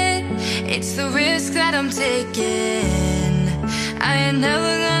 It's the risk that I'm taking. I ain't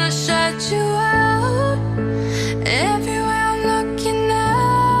never gonna shut you out. Everywhere I'm looking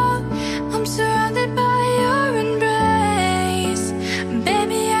now, I'm surrounded by your embrace.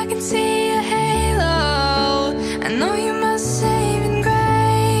 Baby, I can see your halo. I know you must save in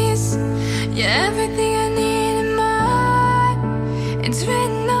grace. You're everything I need in my heart. It's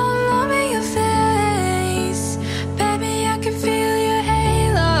written